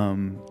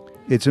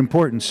 It's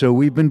important. So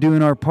we've been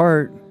doing our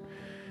part,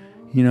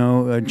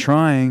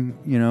 trying,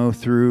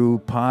 through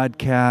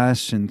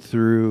podcasts and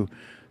through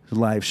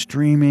live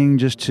streaming,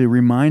 just to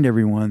remind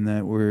everyone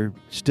that we're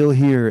still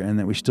here and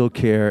that we still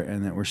care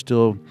and that we're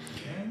still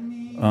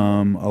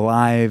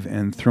alive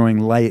and throwing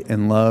light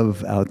and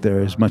love out there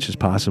as much as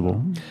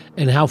possible.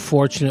 And how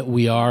fortunate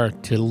we are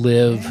to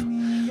live,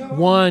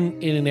 one,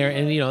 in an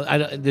area,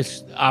 and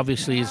this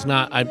obviously is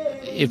not,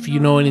 if you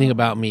know anything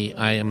about me,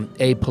 I am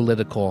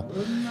apolitical,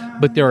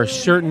 but there are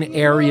certain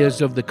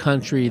areas of the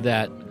country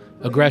that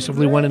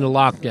aggressively went into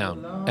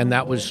lockdown, and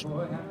that was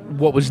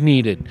what was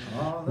needed.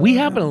 We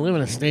happen to live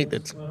in a state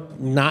that's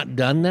not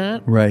done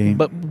that. Right.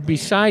 But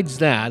besides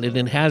that, and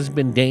it has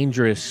been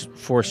dangerous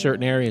for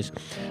certain areas,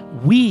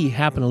 we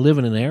happen to live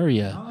in an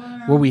area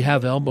where we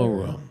have elbow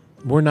room.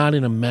 We're not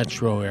in a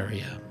metro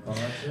area.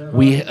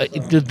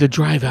 The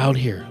drive out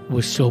here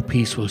was so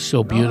peaceful,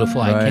 so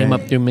beautiful. I came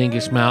up through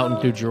Mingus Mountain,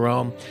 through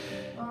Jerome.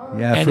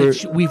 Yeah,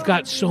 and we've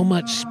got so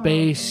much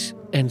space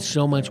and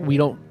so much.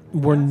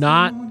 We're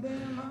not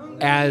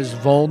as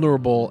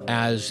vulnerable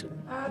as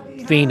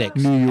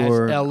Phoenix, New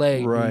York, as LA,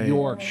 right, New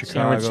York, Chicago,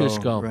 San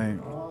Francisco.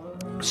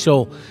 Right.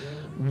 So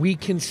we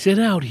can sit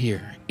out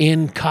here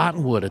in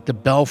Cottonwood at the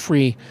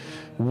Belfry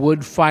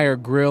Wood Fire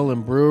Grill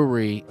and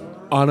Brewery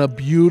on a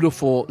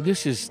beautiful,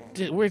 it's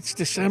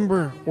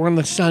December, we're in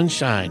the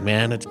sunshine,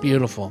 man, it's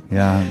beautiful.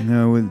 Yeah,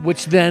 no.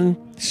 Which then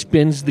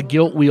spins the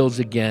guilt wheels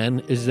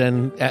again, is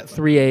then at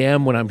 3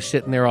 a.m. when I'm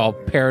sitting there all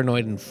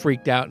paranoid and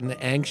freaked out and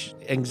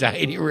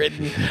anxiety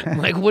ridden. I'm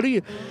like,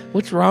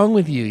 what's wrong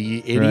with you,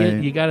 you idiot?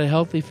 Right. You got a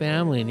healthy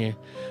family and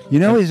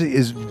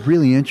is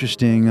really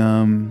interesting.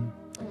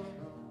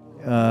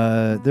 There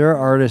are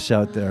artists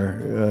out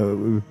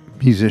there,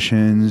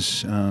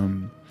 musicians,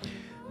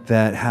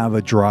 that have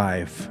a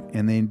drive,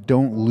 and they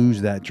don't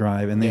lose that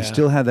drive, and they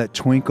still have that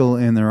twinkle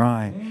in their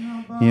eye.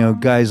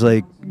 Guys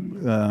like,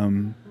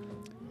 Paul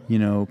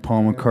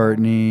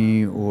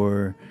McCartney,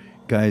 or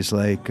guys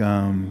like,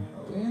 well,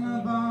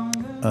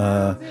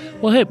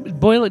 hey,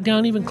 boil it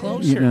down even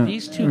closer.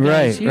 These two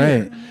guys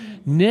here,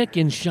 Nick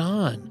and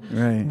Sean.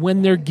 Right.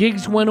 When their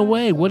gigs went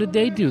away, what did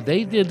they do?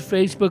 They did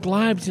Facebook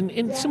Lives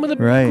and some of the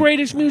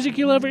greatest music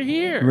you'll ever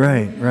hear.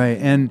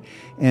 Right.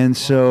 And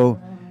so,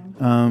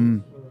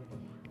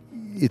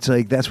 it's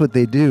like that's what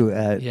they do.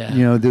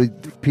 The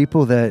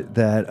people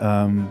that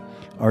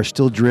are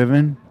still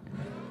driven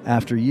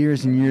after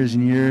years and years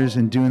and years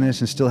and doing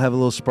this and still have a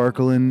little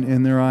sparkle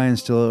in their eye and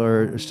still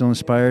are still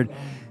inspired.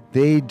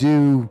 They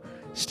do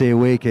stay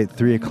awake at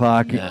 3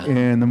 o'clock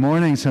in the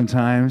morning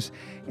sometimes,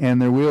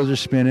 and their wheels are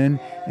spinning,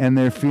 and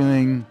they're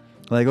feeling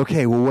like,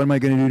 okay, well, what am I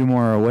going to do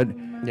tomorrow? What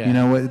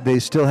they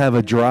still have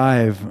a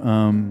drive,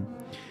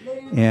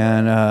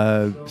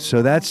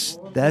 so that's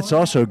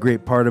also a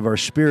great part of our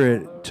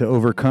spirit to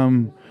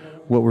overcome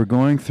what we're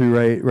going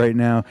through right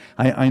now.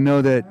 I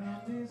know that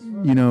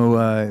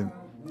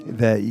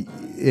that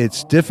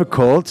it's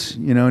difficult,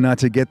 not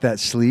to get that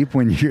sleep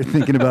when you're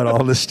thinking about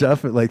all this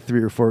stuff at like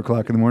 3 or 4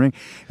 o'clock in the morning,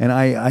 and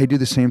I do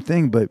the same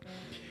thing, but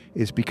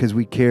it's because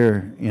we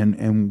care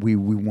and we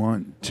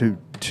want to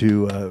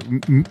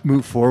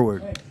move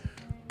forward.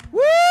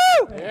 Woo!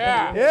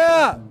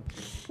 Yeah!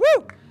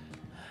 Woo!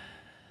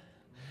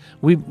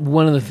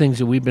 One of the things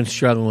that we've been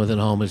struggling with at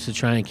home is to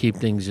try and keep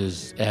things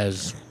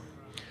as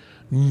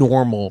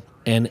normal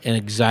and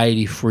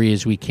anxiety free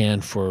as we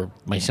can for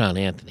my son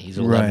Anthony. He's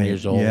 11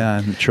 years old. Yeah,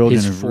 and the children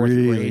his have fourth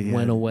really grade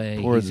went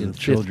away. He's in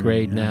children, fifth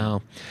grade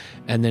now.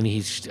 And then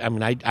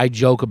I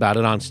joke about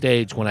it on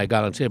stage when I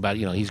got on stage about,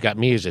 he's got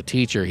me as a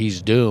teacher,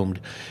 he's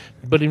doomed.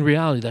 But in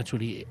reality, that's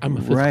what I'm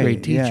a fifth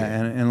grade teacher.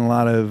 Yeah, and a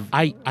lot of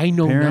I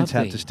know parents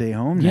nothing. have to stay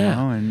home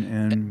now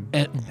and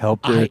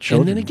help their And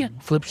children. then again,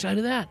 flip side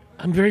of that,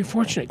 I'm very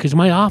fortunate because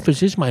my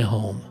office is my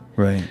home.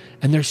 Right.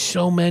 And there's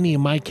so many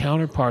of my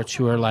counterparts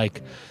who are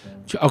like,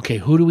 okay,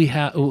 who do we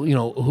have?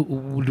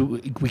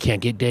 We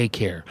can't get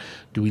daycare.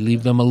 Do we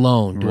leave them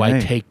alone? Do I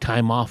take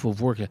time off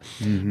of work?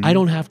 Mm-hmm. I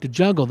don't have to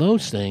juggle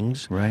those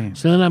things. Right.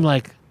 So then I'm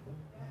like,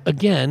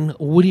 again,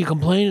 what are you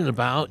complaining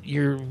about?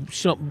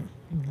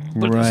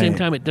 But at the same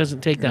time, it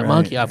doesn't take that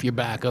monkey off your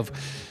back of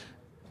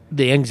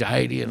the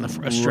anxiety and the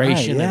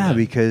frustration. Right, yeah,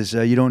 because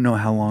you don't know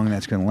how long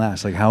that's going to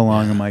last. Like, how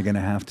long am I going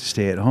to have to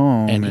stay at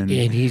home? And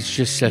he's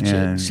just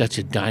such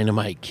a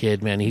dynamite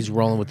kid, man. He's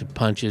rolling with the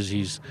punches.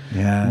 He's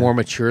more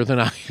mature than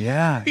I.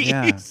 Yeah.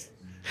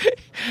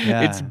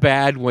 It's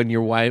bad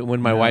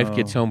when my wife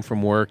gets home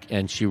from work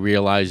and she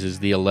realizes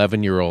the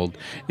 11-year-old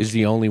is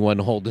the only one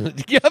holding it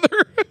together.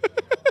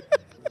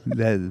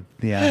 I'm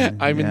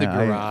in the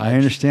garage. I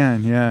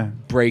understand. Yeah,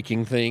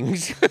 breaking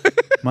things.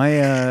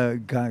 My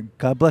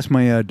God bless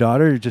my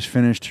daughter just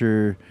finished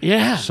her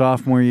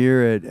sophomore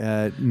year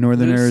at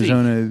Northern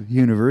Arizona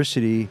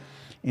University,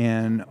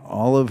 and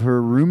all of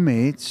her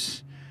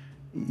roommates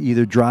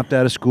either dropped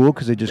out of school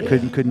because they just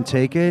couldn't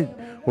take it,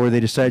 or they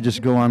decided just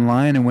to go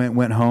online and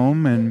went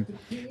home, and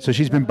so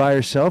she's been by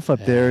herself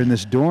up there in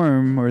this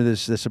dorm or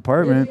this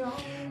apartment,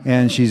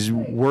 and she's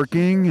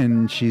working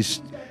and she's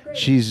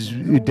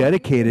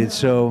dedicated.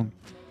 So,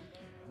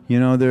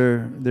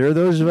 there are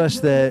those of us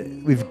that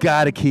we've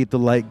got to keep the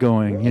light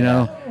going,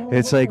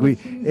 It's like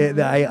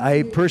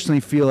I personally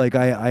feel like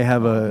I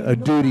have a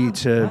duty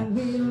to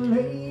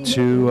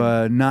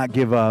not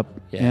give up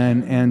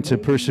and to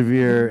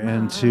persevere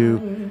and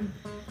to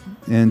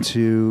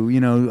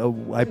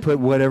I put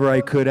whatever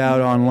I could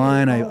out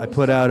online. I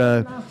put out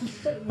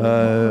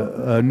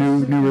a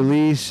new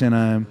release, and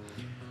I'm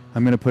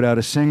going to put out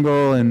a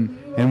single,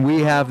 and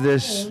we have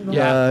this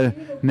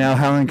now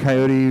Howling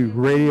Coyote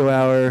Radio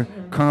Hour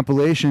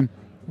compilation.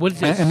 What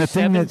is it, and the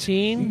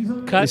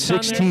 17 cuts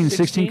 16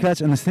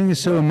 cuts. And the thing that's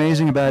so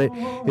amazing about it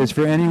is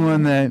for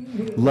anyone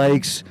that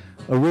likes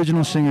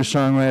original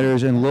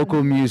singer-songwriters and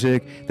local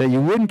music that you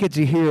wouldn't get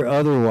to hear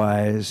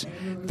otherwise,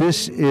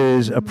 this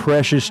is a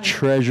precious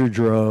treasure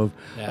trove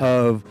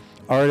of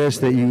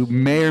artists that you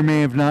may or may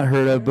have not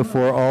heard of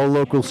before, all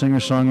local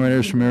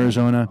singer-songwriters from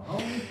Arizona,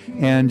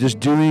 and just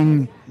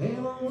doing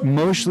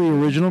mostly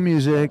original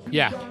music.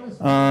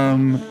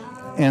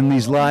 And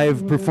these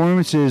live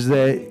performances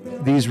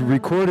these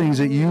recordings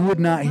that you would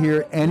not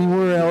hear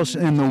anywhere else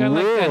in the world.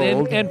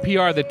 Like that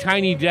NPR, the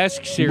Tiny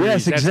Desk series.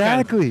 Yes,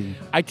 exactly.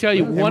 I tell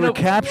you, we're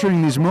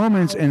capturing these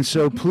moments, and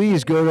so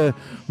please go to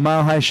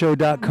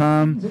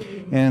milehighshow.com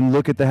and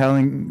look at the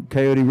Howling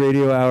Coyote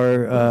Radio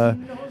Hour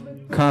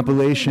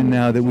compilation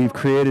now that we've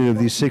created of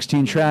these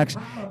 16 tracks,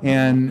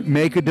 and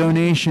make a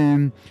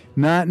donation,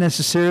 not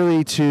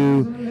necessarily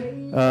to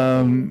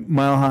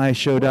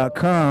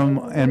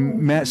milehighshow.com. And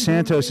Matt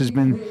Santos has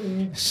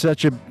been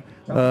such a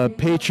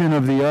patron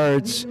of the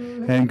arts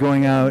and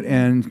going out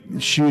and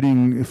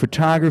shooting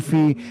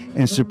photography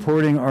and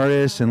supporting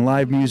artists and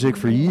live music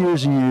for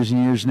years and years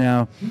and years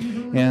now.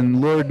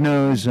 And Lord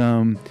knows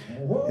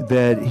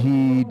that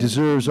he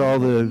deserves all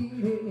the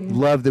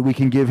love that we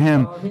can give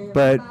him.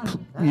 But,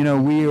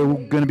 we are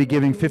going to be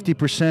giving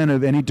 50%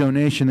 of any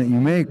donation that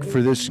you make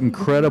for this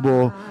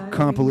incredible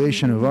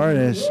compilation of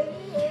artists.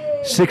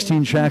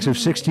 16 tracks of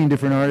 16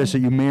 different artists that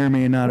you may or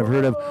may not have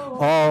heard of,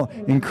 all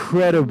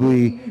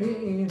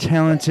incredibly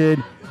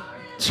talented,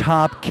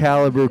 top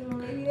caliber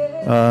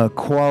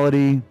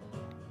quality,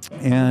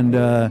 and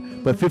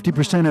but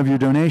 50% of your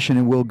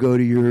donation will go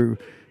to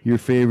your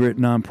favorite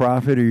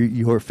nonprofit or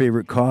your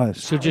favorite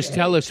cause. So just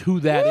tell us who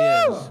that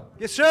is.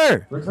 Yes,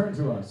 sir. Return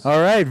to us. All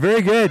right,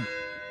 very good.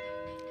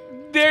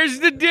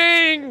 There's the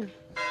ding.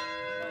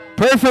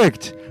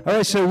 Perfect. All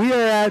right, so we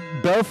are at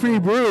Belfry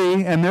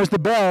Brewery, and there's the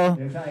bell.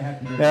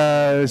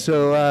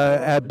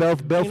 At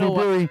Belfry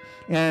Brewery,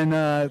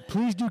 and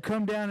please do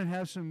come down and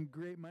have some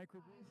great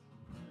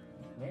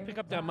microbrews. Pick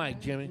up that mic,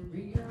 Jimmy.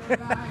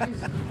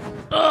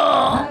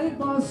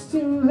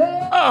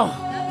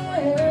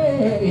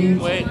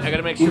 Wait, I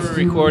gotta make sure we're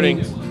recording.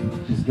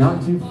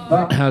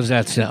 How's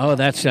that sound? Oh,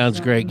 that sounds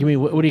great. Give me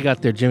what do you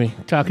got there, Jimmy?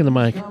 Talk in the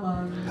mic.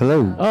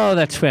 Hello. Oh,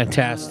 that's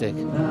fantastic.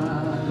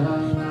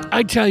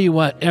 I tell you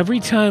what,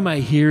 every time I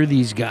hear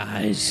these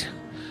guys,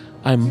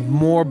 I'm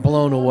more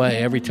blown away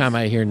every time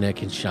I hear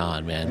Nick and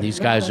Sean, man.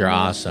 These guys are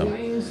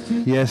awesome.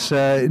 Yes,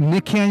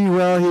 Nick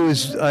Canuel, he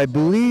was, I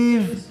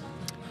believe,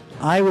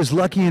 I was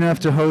lucky enough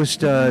to host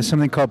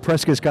something called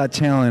Prescott's Got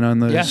Talent on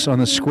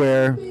the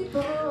Square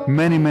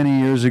many, many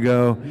years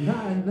ago.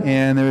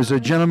 And there was a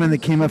gentleman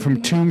that came up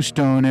from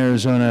Tombstone,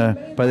 Arizona,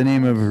 by the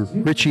name of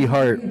Richie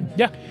Hart.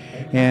 Yeah.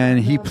 And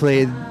he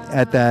played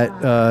at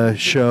that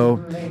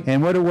show.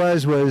 And what it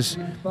was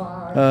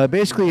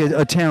basically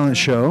a talent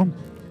show.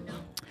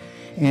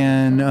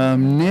 And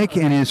Nick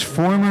and his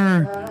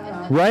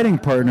former writing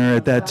partner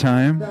at that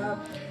time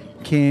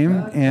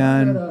came,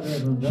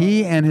 and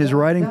he and his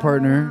writing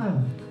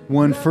partner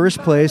won first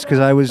place because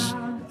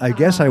I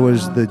guess I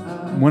was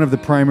one of the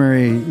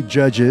primary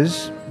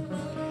judges.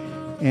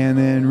 And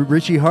then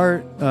Richie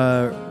Hart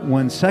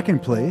won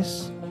second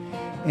place,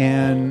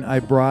 and I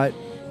brought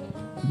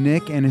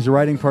Nick and his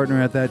writing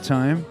partner at that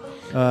time,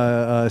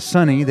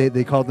 Sonny,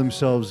 they called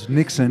themselves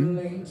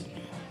Nixon,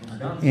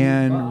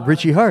 and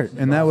Richie Hart.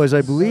 And that was,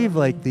 I believe,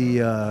 like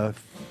the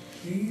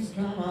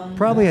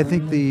probably, I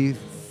think, the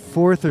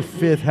fourth or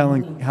fifth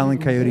Howling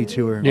Coyote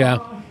tour. Yeah.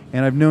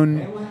 And I've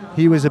known,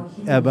 he was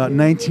about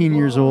 19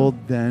 years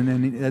old then,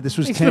 and this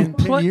was 10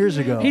 years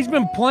ago. He's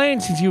been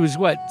playing since he was,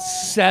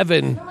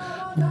 7?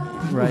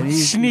 Right.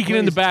 Sneaking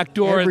in the back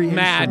door at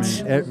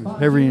Matt's.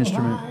 Every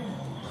instrument.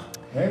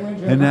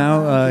 And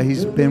now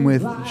he's been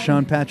with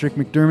Sean Patrick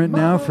McDermott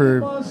now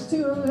for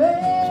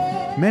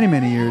many,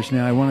 many years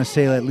now. I want to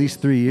say at least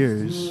 3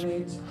 years.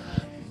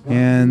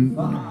 And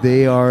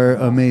they are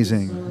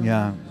amazing.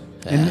 Yeah.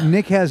 And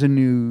Nick has a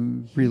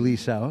new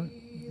release out.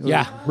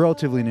 Yeah.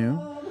 Relatively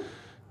new.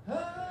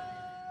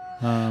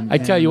 I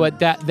tell you what,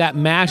 that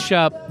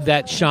mashup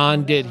that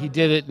Sean did, he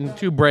did it in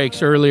 2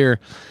 breaks earlier.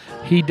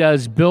 He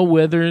does Bill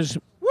Withers.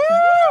 Woo!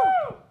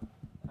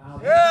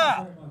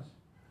 Yeah!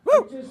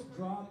 Woo!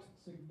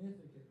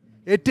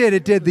 It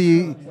did.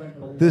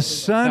 The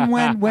sun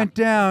went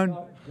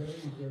down.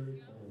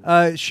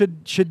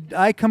 Should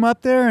I come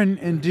up there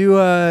and do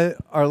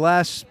our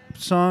last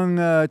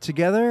song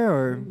together,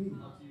 or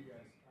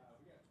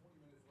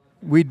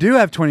we do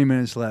have 20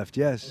 minutes left?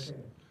 Yes.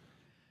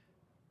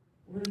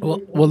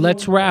 Well,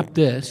 let's wrap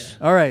this.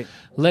 All right.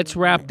 Let's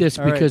wrap this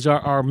because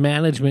our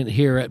management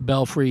here at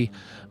Belfry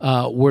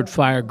Wood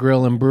Fire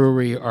Grill and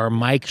Brewery are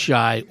mic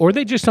shy, or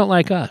they just don't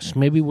like us.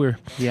 Maybe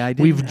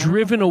we've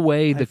driven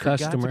away the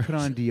customer. I forgot to put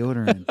on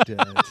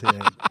deodorant today.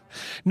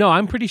 No,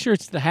 I'm pretty sure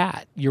it's the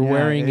hat. You're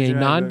wearing a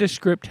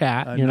nondescript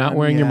hat. You're not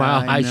wearing your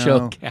Mile High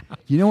Show cap.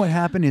 You know what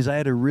happened is I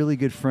had a really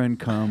good friend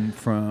come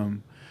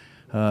from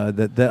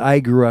that I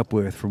grew up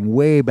with from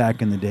way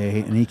back in the day,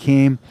 and he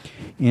came,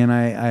 and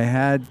I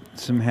had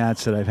some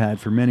hats that I've had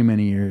for many,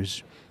 many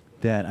years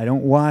that I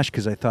don't wash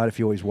because I thought if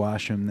you always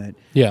wash them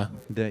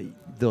that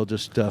they'll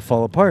just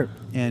fall apart.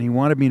 And he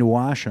wanted me to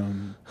wash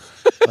them,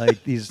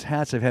 like these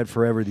hats I've had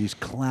forever, these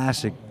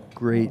classic,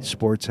 great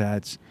sports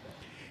hats.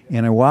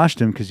 And I washed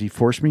them because he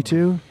forced me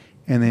to,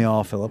 and they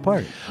all fell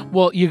apart.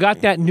 Well, you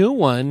got that new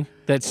one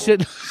that's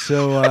sitting.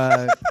 So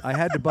I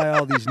had to buy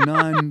all these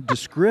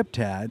nondescript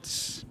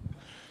hats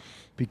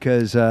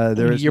because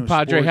there is your no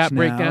Padre hat sports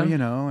breakdown.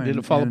 now, Did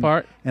it fall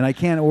apart? And I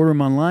can't order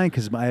them online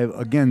because I have,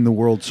 again, the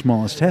world's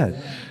smallest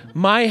head.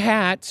 My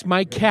hats,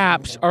 my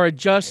caps are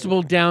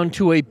adjustable down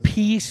to a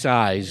pea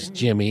size,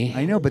 Jimmy.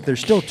 I know, but they're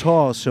still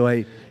tall, so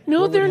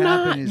No, what they're would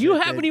not. happen is You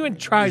that- haven't even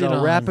tried it I'll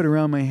on. wrap it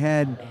around my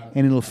head,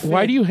 and it'll fit.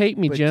 Why do you hate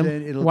me, but then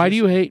Jim? it'll Why do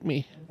just- you hate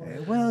me?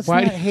 Well, it's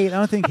Why not do- hate. I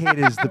don't think hate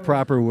is the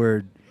proper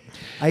word.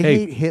 I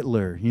hate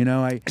Hitler. You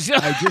know, I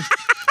just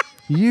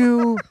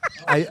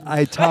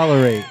I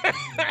tolerate.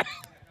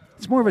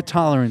 It's more of a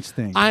tolerance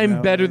thing.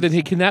 I'm better than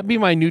Hitler. Can that be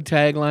my new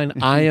tagline?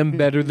 I am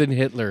better than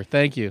Hitler.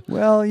 Thank you.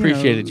 Well,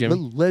 appreciate it,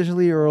 Jimmy.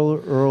 Leslie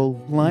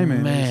Earl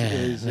Lyman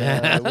is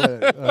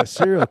a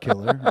serial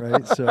killer,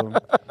 right? So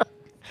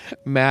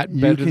Matt,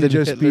 you better can than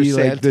just Hitler be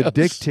like the Santos.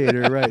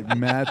 dictator, right?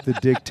 Matt, the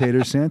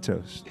dictator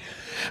Santos.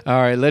 All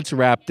right, let's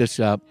wrap this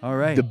up. All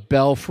right. The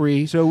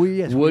Belfry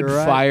Wood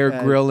were Fire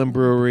at Grill and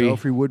Brewery.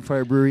 Belfry Wood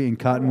Fire Brewery in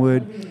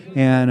Cottonwood,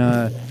 and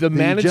the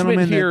management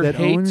gentleman here that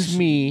hates owns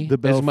me the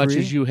as much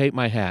Belfry as you hate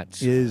my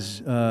hats.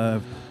 is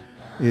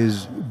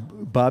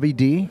Bobby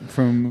D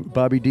from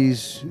Bobby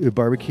D's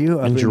Barbecue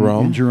up In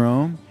Jerome. In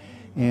Jerome.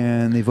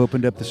 And they've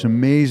opened up this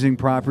amazing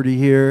property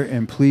here,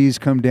 and please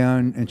come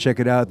down and check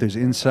it out. There's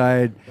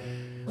inside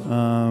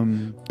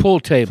Pool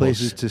tables.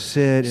 places to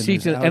sit, and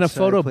Seats there's and a outside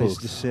photo places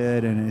booth. to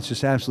sit, and it's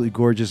just absolutely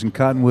gorgeous. And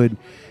Cottonwood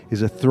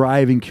is a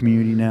thriving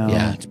community now.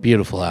 Yeah, it's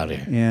beautiful out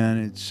here.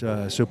 And it's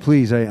so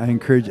please, I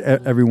encourage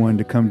everyone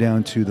to come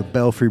down to the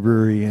Belfry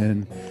Brewery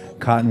in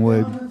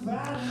Cottonwood.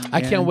 I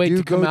can't And wait do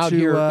to come go out to,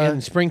 here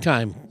in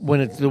springtime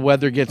when the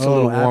weather gets a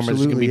little warmer.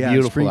 Absolutely, It's going to be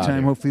beautiful out Springtime,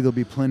 here. hopefully there'll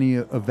be plenty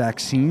of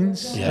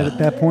vaccines Yeah. at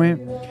that point,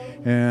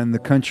 and the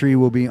country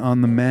will be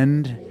on the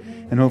mend,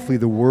 and hopefully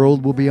the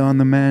world will be on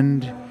the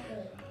mend.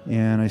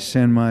 And I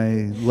send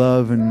my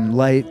love and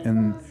light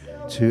and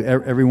to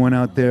everyone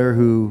out there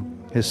who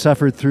has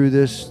suffered through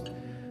this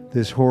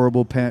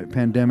horrible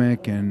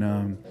pandemic.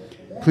 And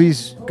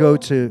please go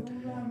to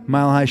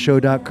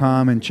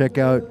milehighshow.com and check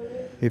out,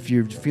 if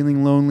you're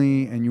feeling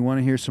lonely and you want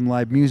to hear some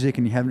live music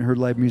and you haven't heard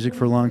live music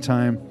for a long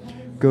time,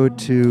 go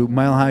to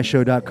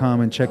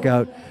milehighshow.com and check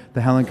out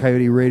the Howling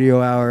Coyote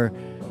Radio Hour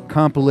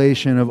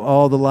compilation of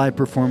all the live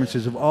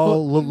performances of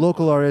all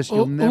local artists.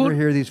 You'll never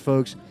hear these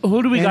folks.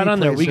 Who do we got on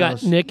there? We got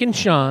else. Nick and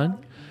Sean.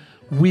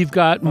 We've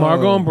got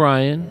Margot and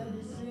Brian,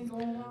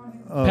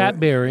 Pat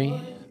Berry,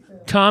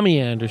 Tommy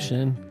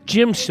Anderson,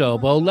 Jim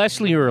Sobo,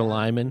 Leslie Earl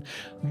Lyman,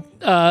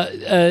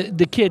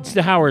 the kids,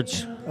 the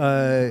Howards.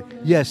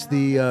 Yes,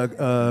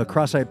 the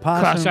Cross-Eyed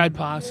Possum. Cross-Eyed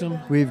Possum.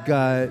 We've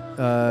got,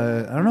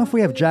 I don't know if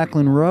we have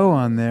Jacqueline Rowe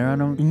on there. I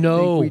don't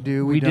think we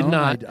do. We did don't.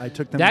 not. I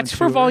took them That's on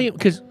for tour. volume,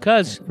 because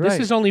this Right.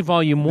 is only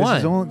volume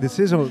one. This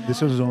is only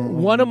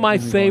One of my only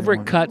volume favorite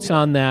one. cuts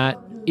on that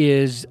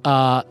is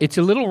it's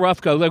a little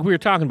rough go, like we were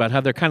talking about,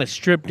 how they're kind of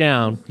stripped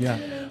down. Yeah.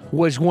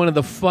 Was one of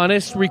the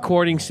funnest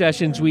recording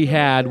sessions we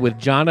had with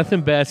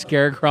Jonathan Best,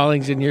 Garrett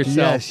Rawlings, and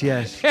yourself.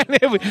 Yes. And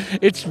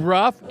it's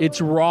rough,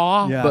 it's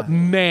raw, Yeah. but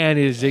man,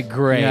 is it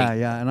great.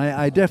 Yeah, and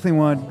I definitely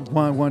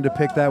wanted to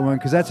pick that one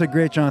because that's a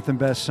great Jonathan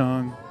Best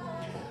song.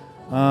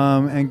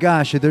 And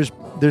gosh, there's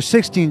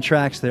 16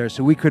 tracks there,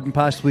 so we couldn't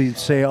possibly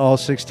say all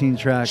 16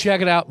 tracks.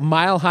 Check it out,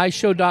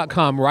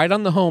 milehighshow.com. Right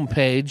on the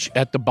homepage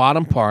at the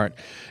bottom part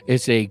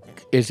is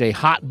a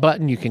hot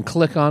button. You can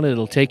click on it.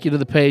 It'll take you to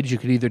the page. You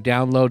can either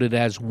download it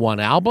as one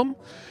album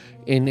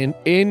in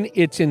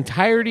its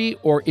entirety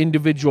or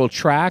individual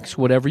tracks,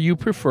 whatever you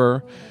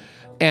prefer.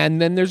 And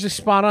then there's a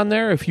spot on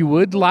there if you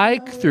would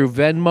like, through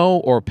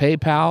Venmo or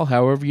PayPal,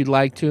 however you'd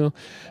like to,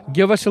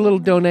 give us a little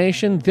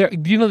donation. There,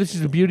 do you know this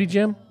is the beauty,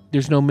 Jim?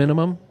 There's no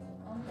minimum.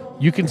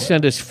 You can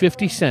send us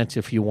 50 cents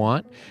if you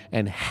want,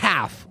 and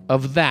half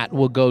of that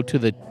will go to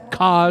the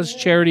cause,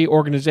 charity,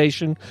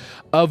 organization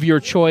of your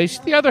choice.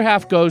 The other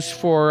half goes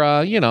for,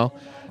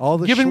 All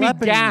the giving me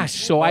schlepping gas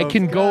so I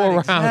can go around.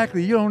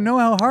 Exactly. You don't know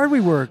how hard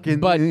we work in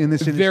this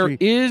industry. There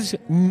is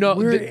no...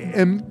 We're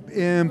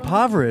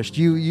impoverished.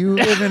 You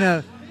live in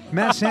a...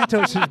 Matt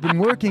Santos has been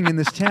working in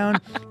this town,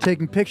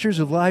 taking pictures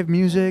of live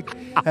music,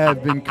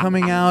 have been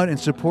coming out and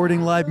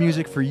supporting live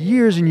music for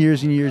years and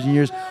years and years and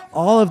years.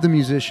 All of the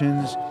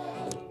musicians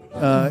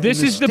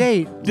This in is the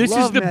state. this is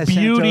love the Matt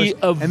beauty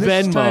Santos, of and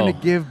this is time to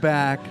Venmo. give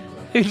back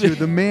to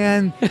the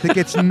man that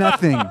gets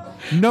nothing,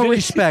 no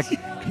respect.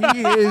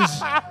 He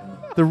is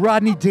the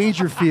Rodney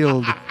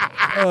Dangerfield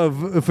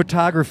of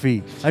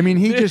photography. I mean,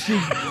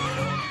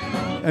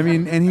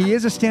 and he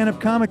is a stand-up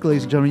comic,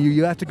 ladies and gentlemen.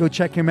 You have to go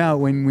check him out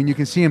when you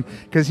can see him,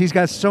 because he's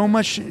got so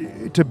much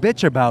to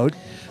bitch about,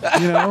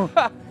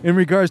 in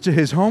regards to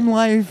his home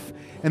life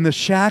and the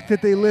shack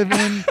that they live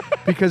in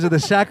because of the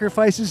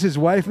sacrifices his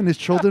wife and his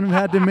children have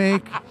had to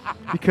make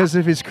because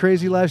of his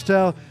crazy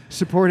lifestyle,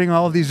 supporting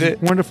all of these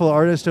wonderful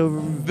artists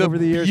over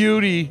the years.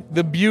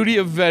 The beauty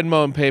of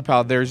Venmo and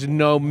PayPal, there's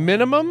no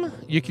minimum.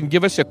 You can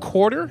give us a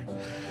quarter.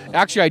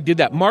 Actually, I did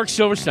that. Mark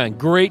Silverstein,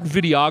 great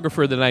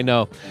videographer that I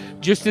know.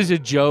 Just as a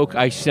joke,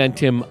 I sent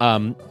him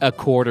a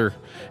quarter.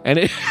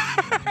 And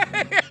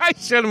I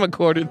sent him a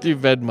quarter through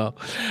Venmo.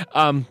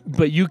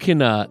 But you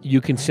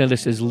can send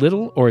us as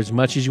little or as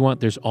much as you want.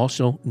 There's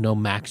also no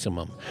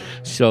maximum.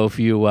 So if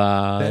you...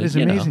 that is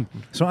amazing.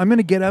 So I'm going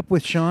to get up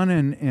with Sean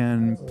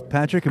and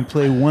Patrick and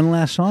play one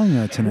last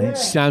song tonight.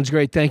 Sounds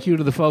great. Thank you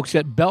to the folks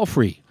at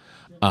Belfry.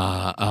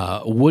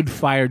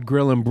 Wood-Fired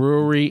Grill and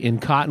Brewery in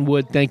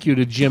Cottonwood. Thank you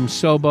to Jim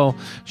Sobo,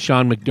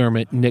 Sean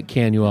McDermott, Nick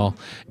Canuel,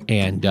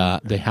 and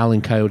the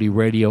Howling Coyote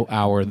Radio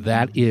Hour.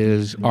 That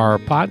is our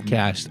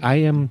podcast. I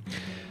am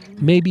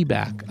maybe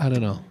back. I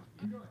don't know.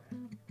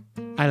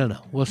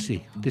 We'll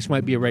see. This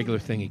might be a regular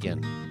thing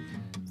again.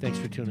 Thanks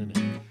for tuning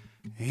in.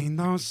 Ain't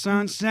no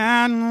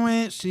sunshine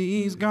when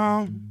she's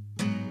gone.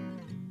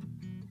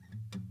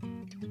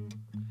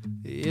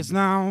 It's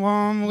not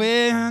warm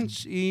when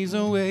she's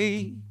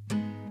away.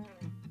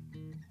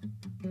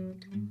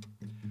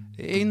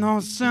 Ain't no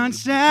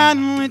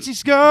sunshine when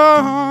she's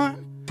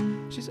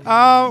gone. She's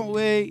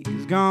always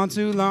gone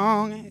too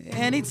long.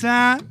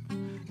 Anytime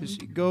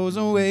she goes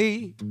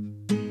away,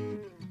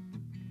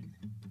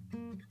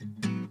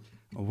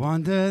 I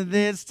wonder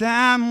this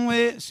time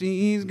where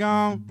she's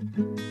gone.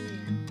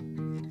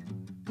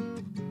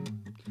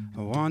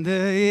 I wonder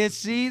if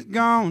she's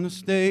gonna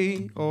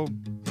stay. Oh,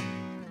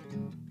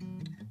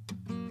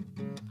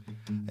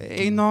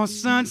 ain't no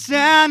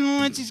sunshine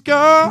when she's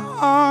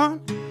gone.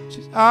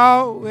 She's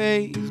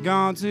always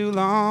gone too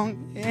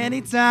long.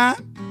 Anytime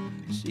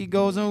she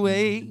goes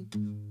away.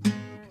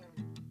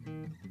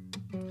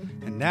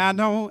 And I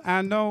know.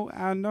 Yeah,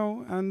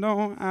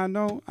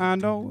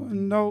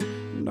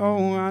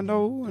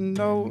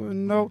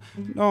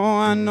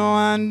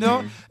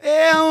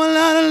 well,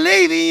 I'll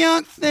leave a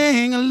young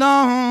thing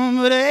alone,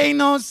 but there ain't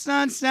no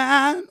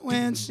sunshine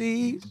when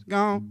she's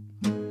gone.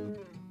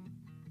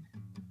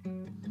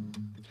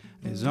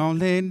 There's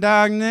only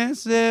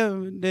darkness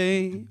every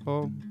day.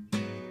 Oh.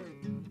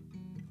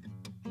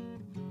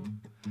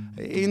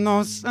 Ain't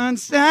no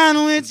sunshine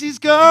when she's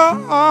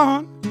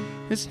gone.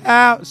 This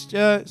house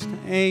just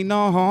ain't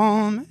no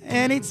home.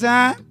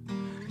 Anytime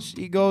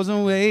she goes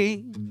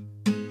away.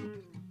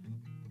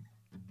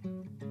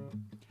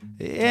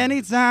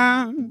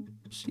 Anytime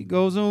she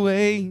goes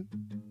away.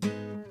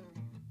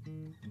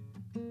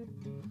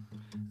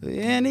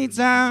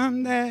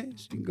 Anytime that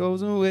she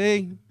goes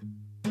away.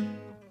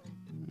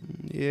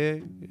 Yeah.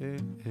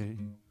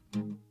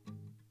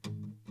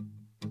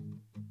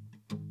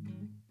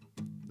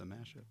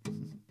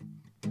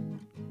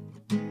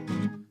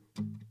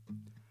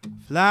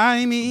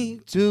 Fly me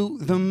to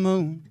the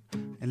moon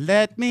and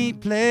let me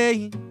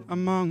play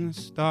among the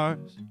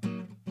stars,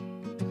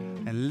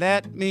 and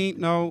let me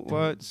know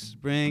what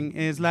spring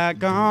is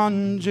like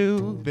on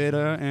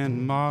Jupiter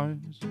and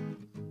Mars.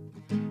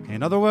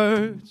 In other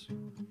words,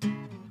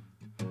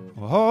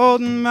 hold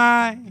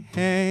my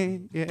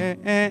hand.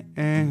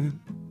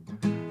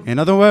 In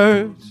other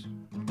words,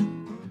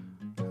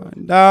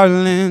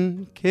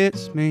 darling,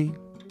 kiss me.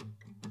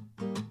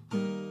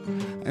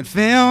 And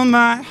fill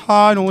my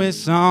heart with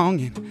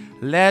song and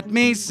let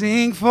me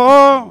sing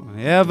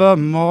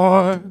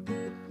forevermore.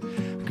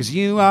 'Cause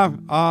you are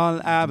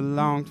all I've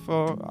longed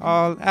for,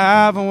 all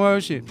I've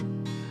worshipped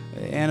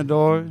and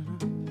adored.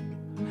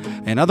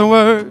 In other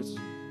words,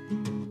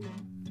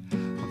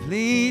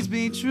 please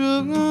be true.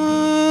 In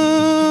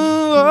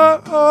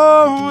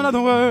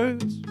other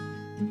words,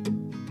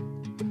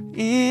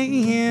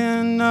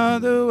 in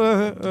other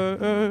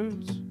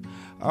words,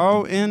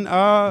 oh, in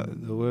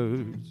other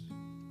words,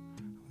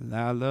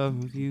 I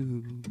love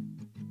you.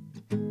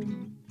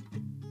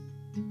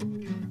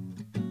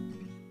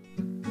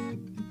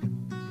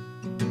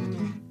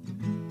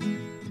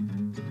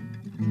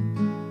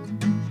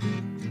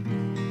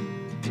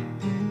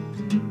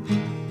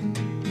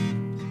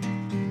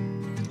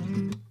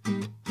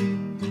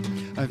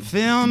 I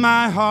fill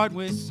my heart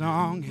with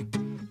song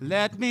and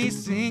let me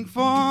sing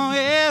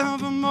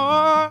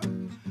forevermore.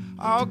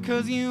 All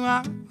 'cause you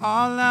are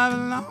all I've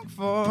longed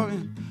for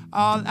and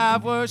all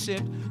I've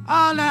worshipped,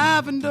 all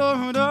I've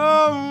endured.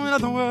 Oh, in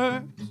other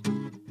words,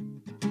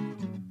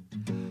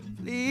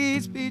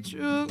 please be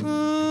true.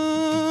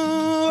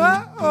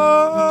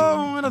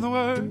 Oh, in other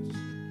words,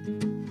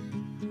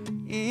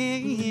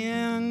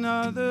 in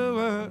other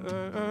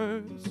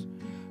words,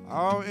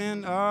 oh,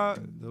 in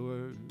other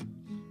words,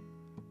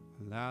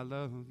 Well, I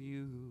love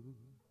you.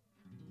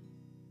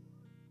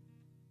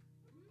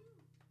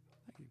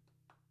 Thank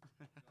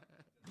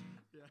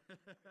you.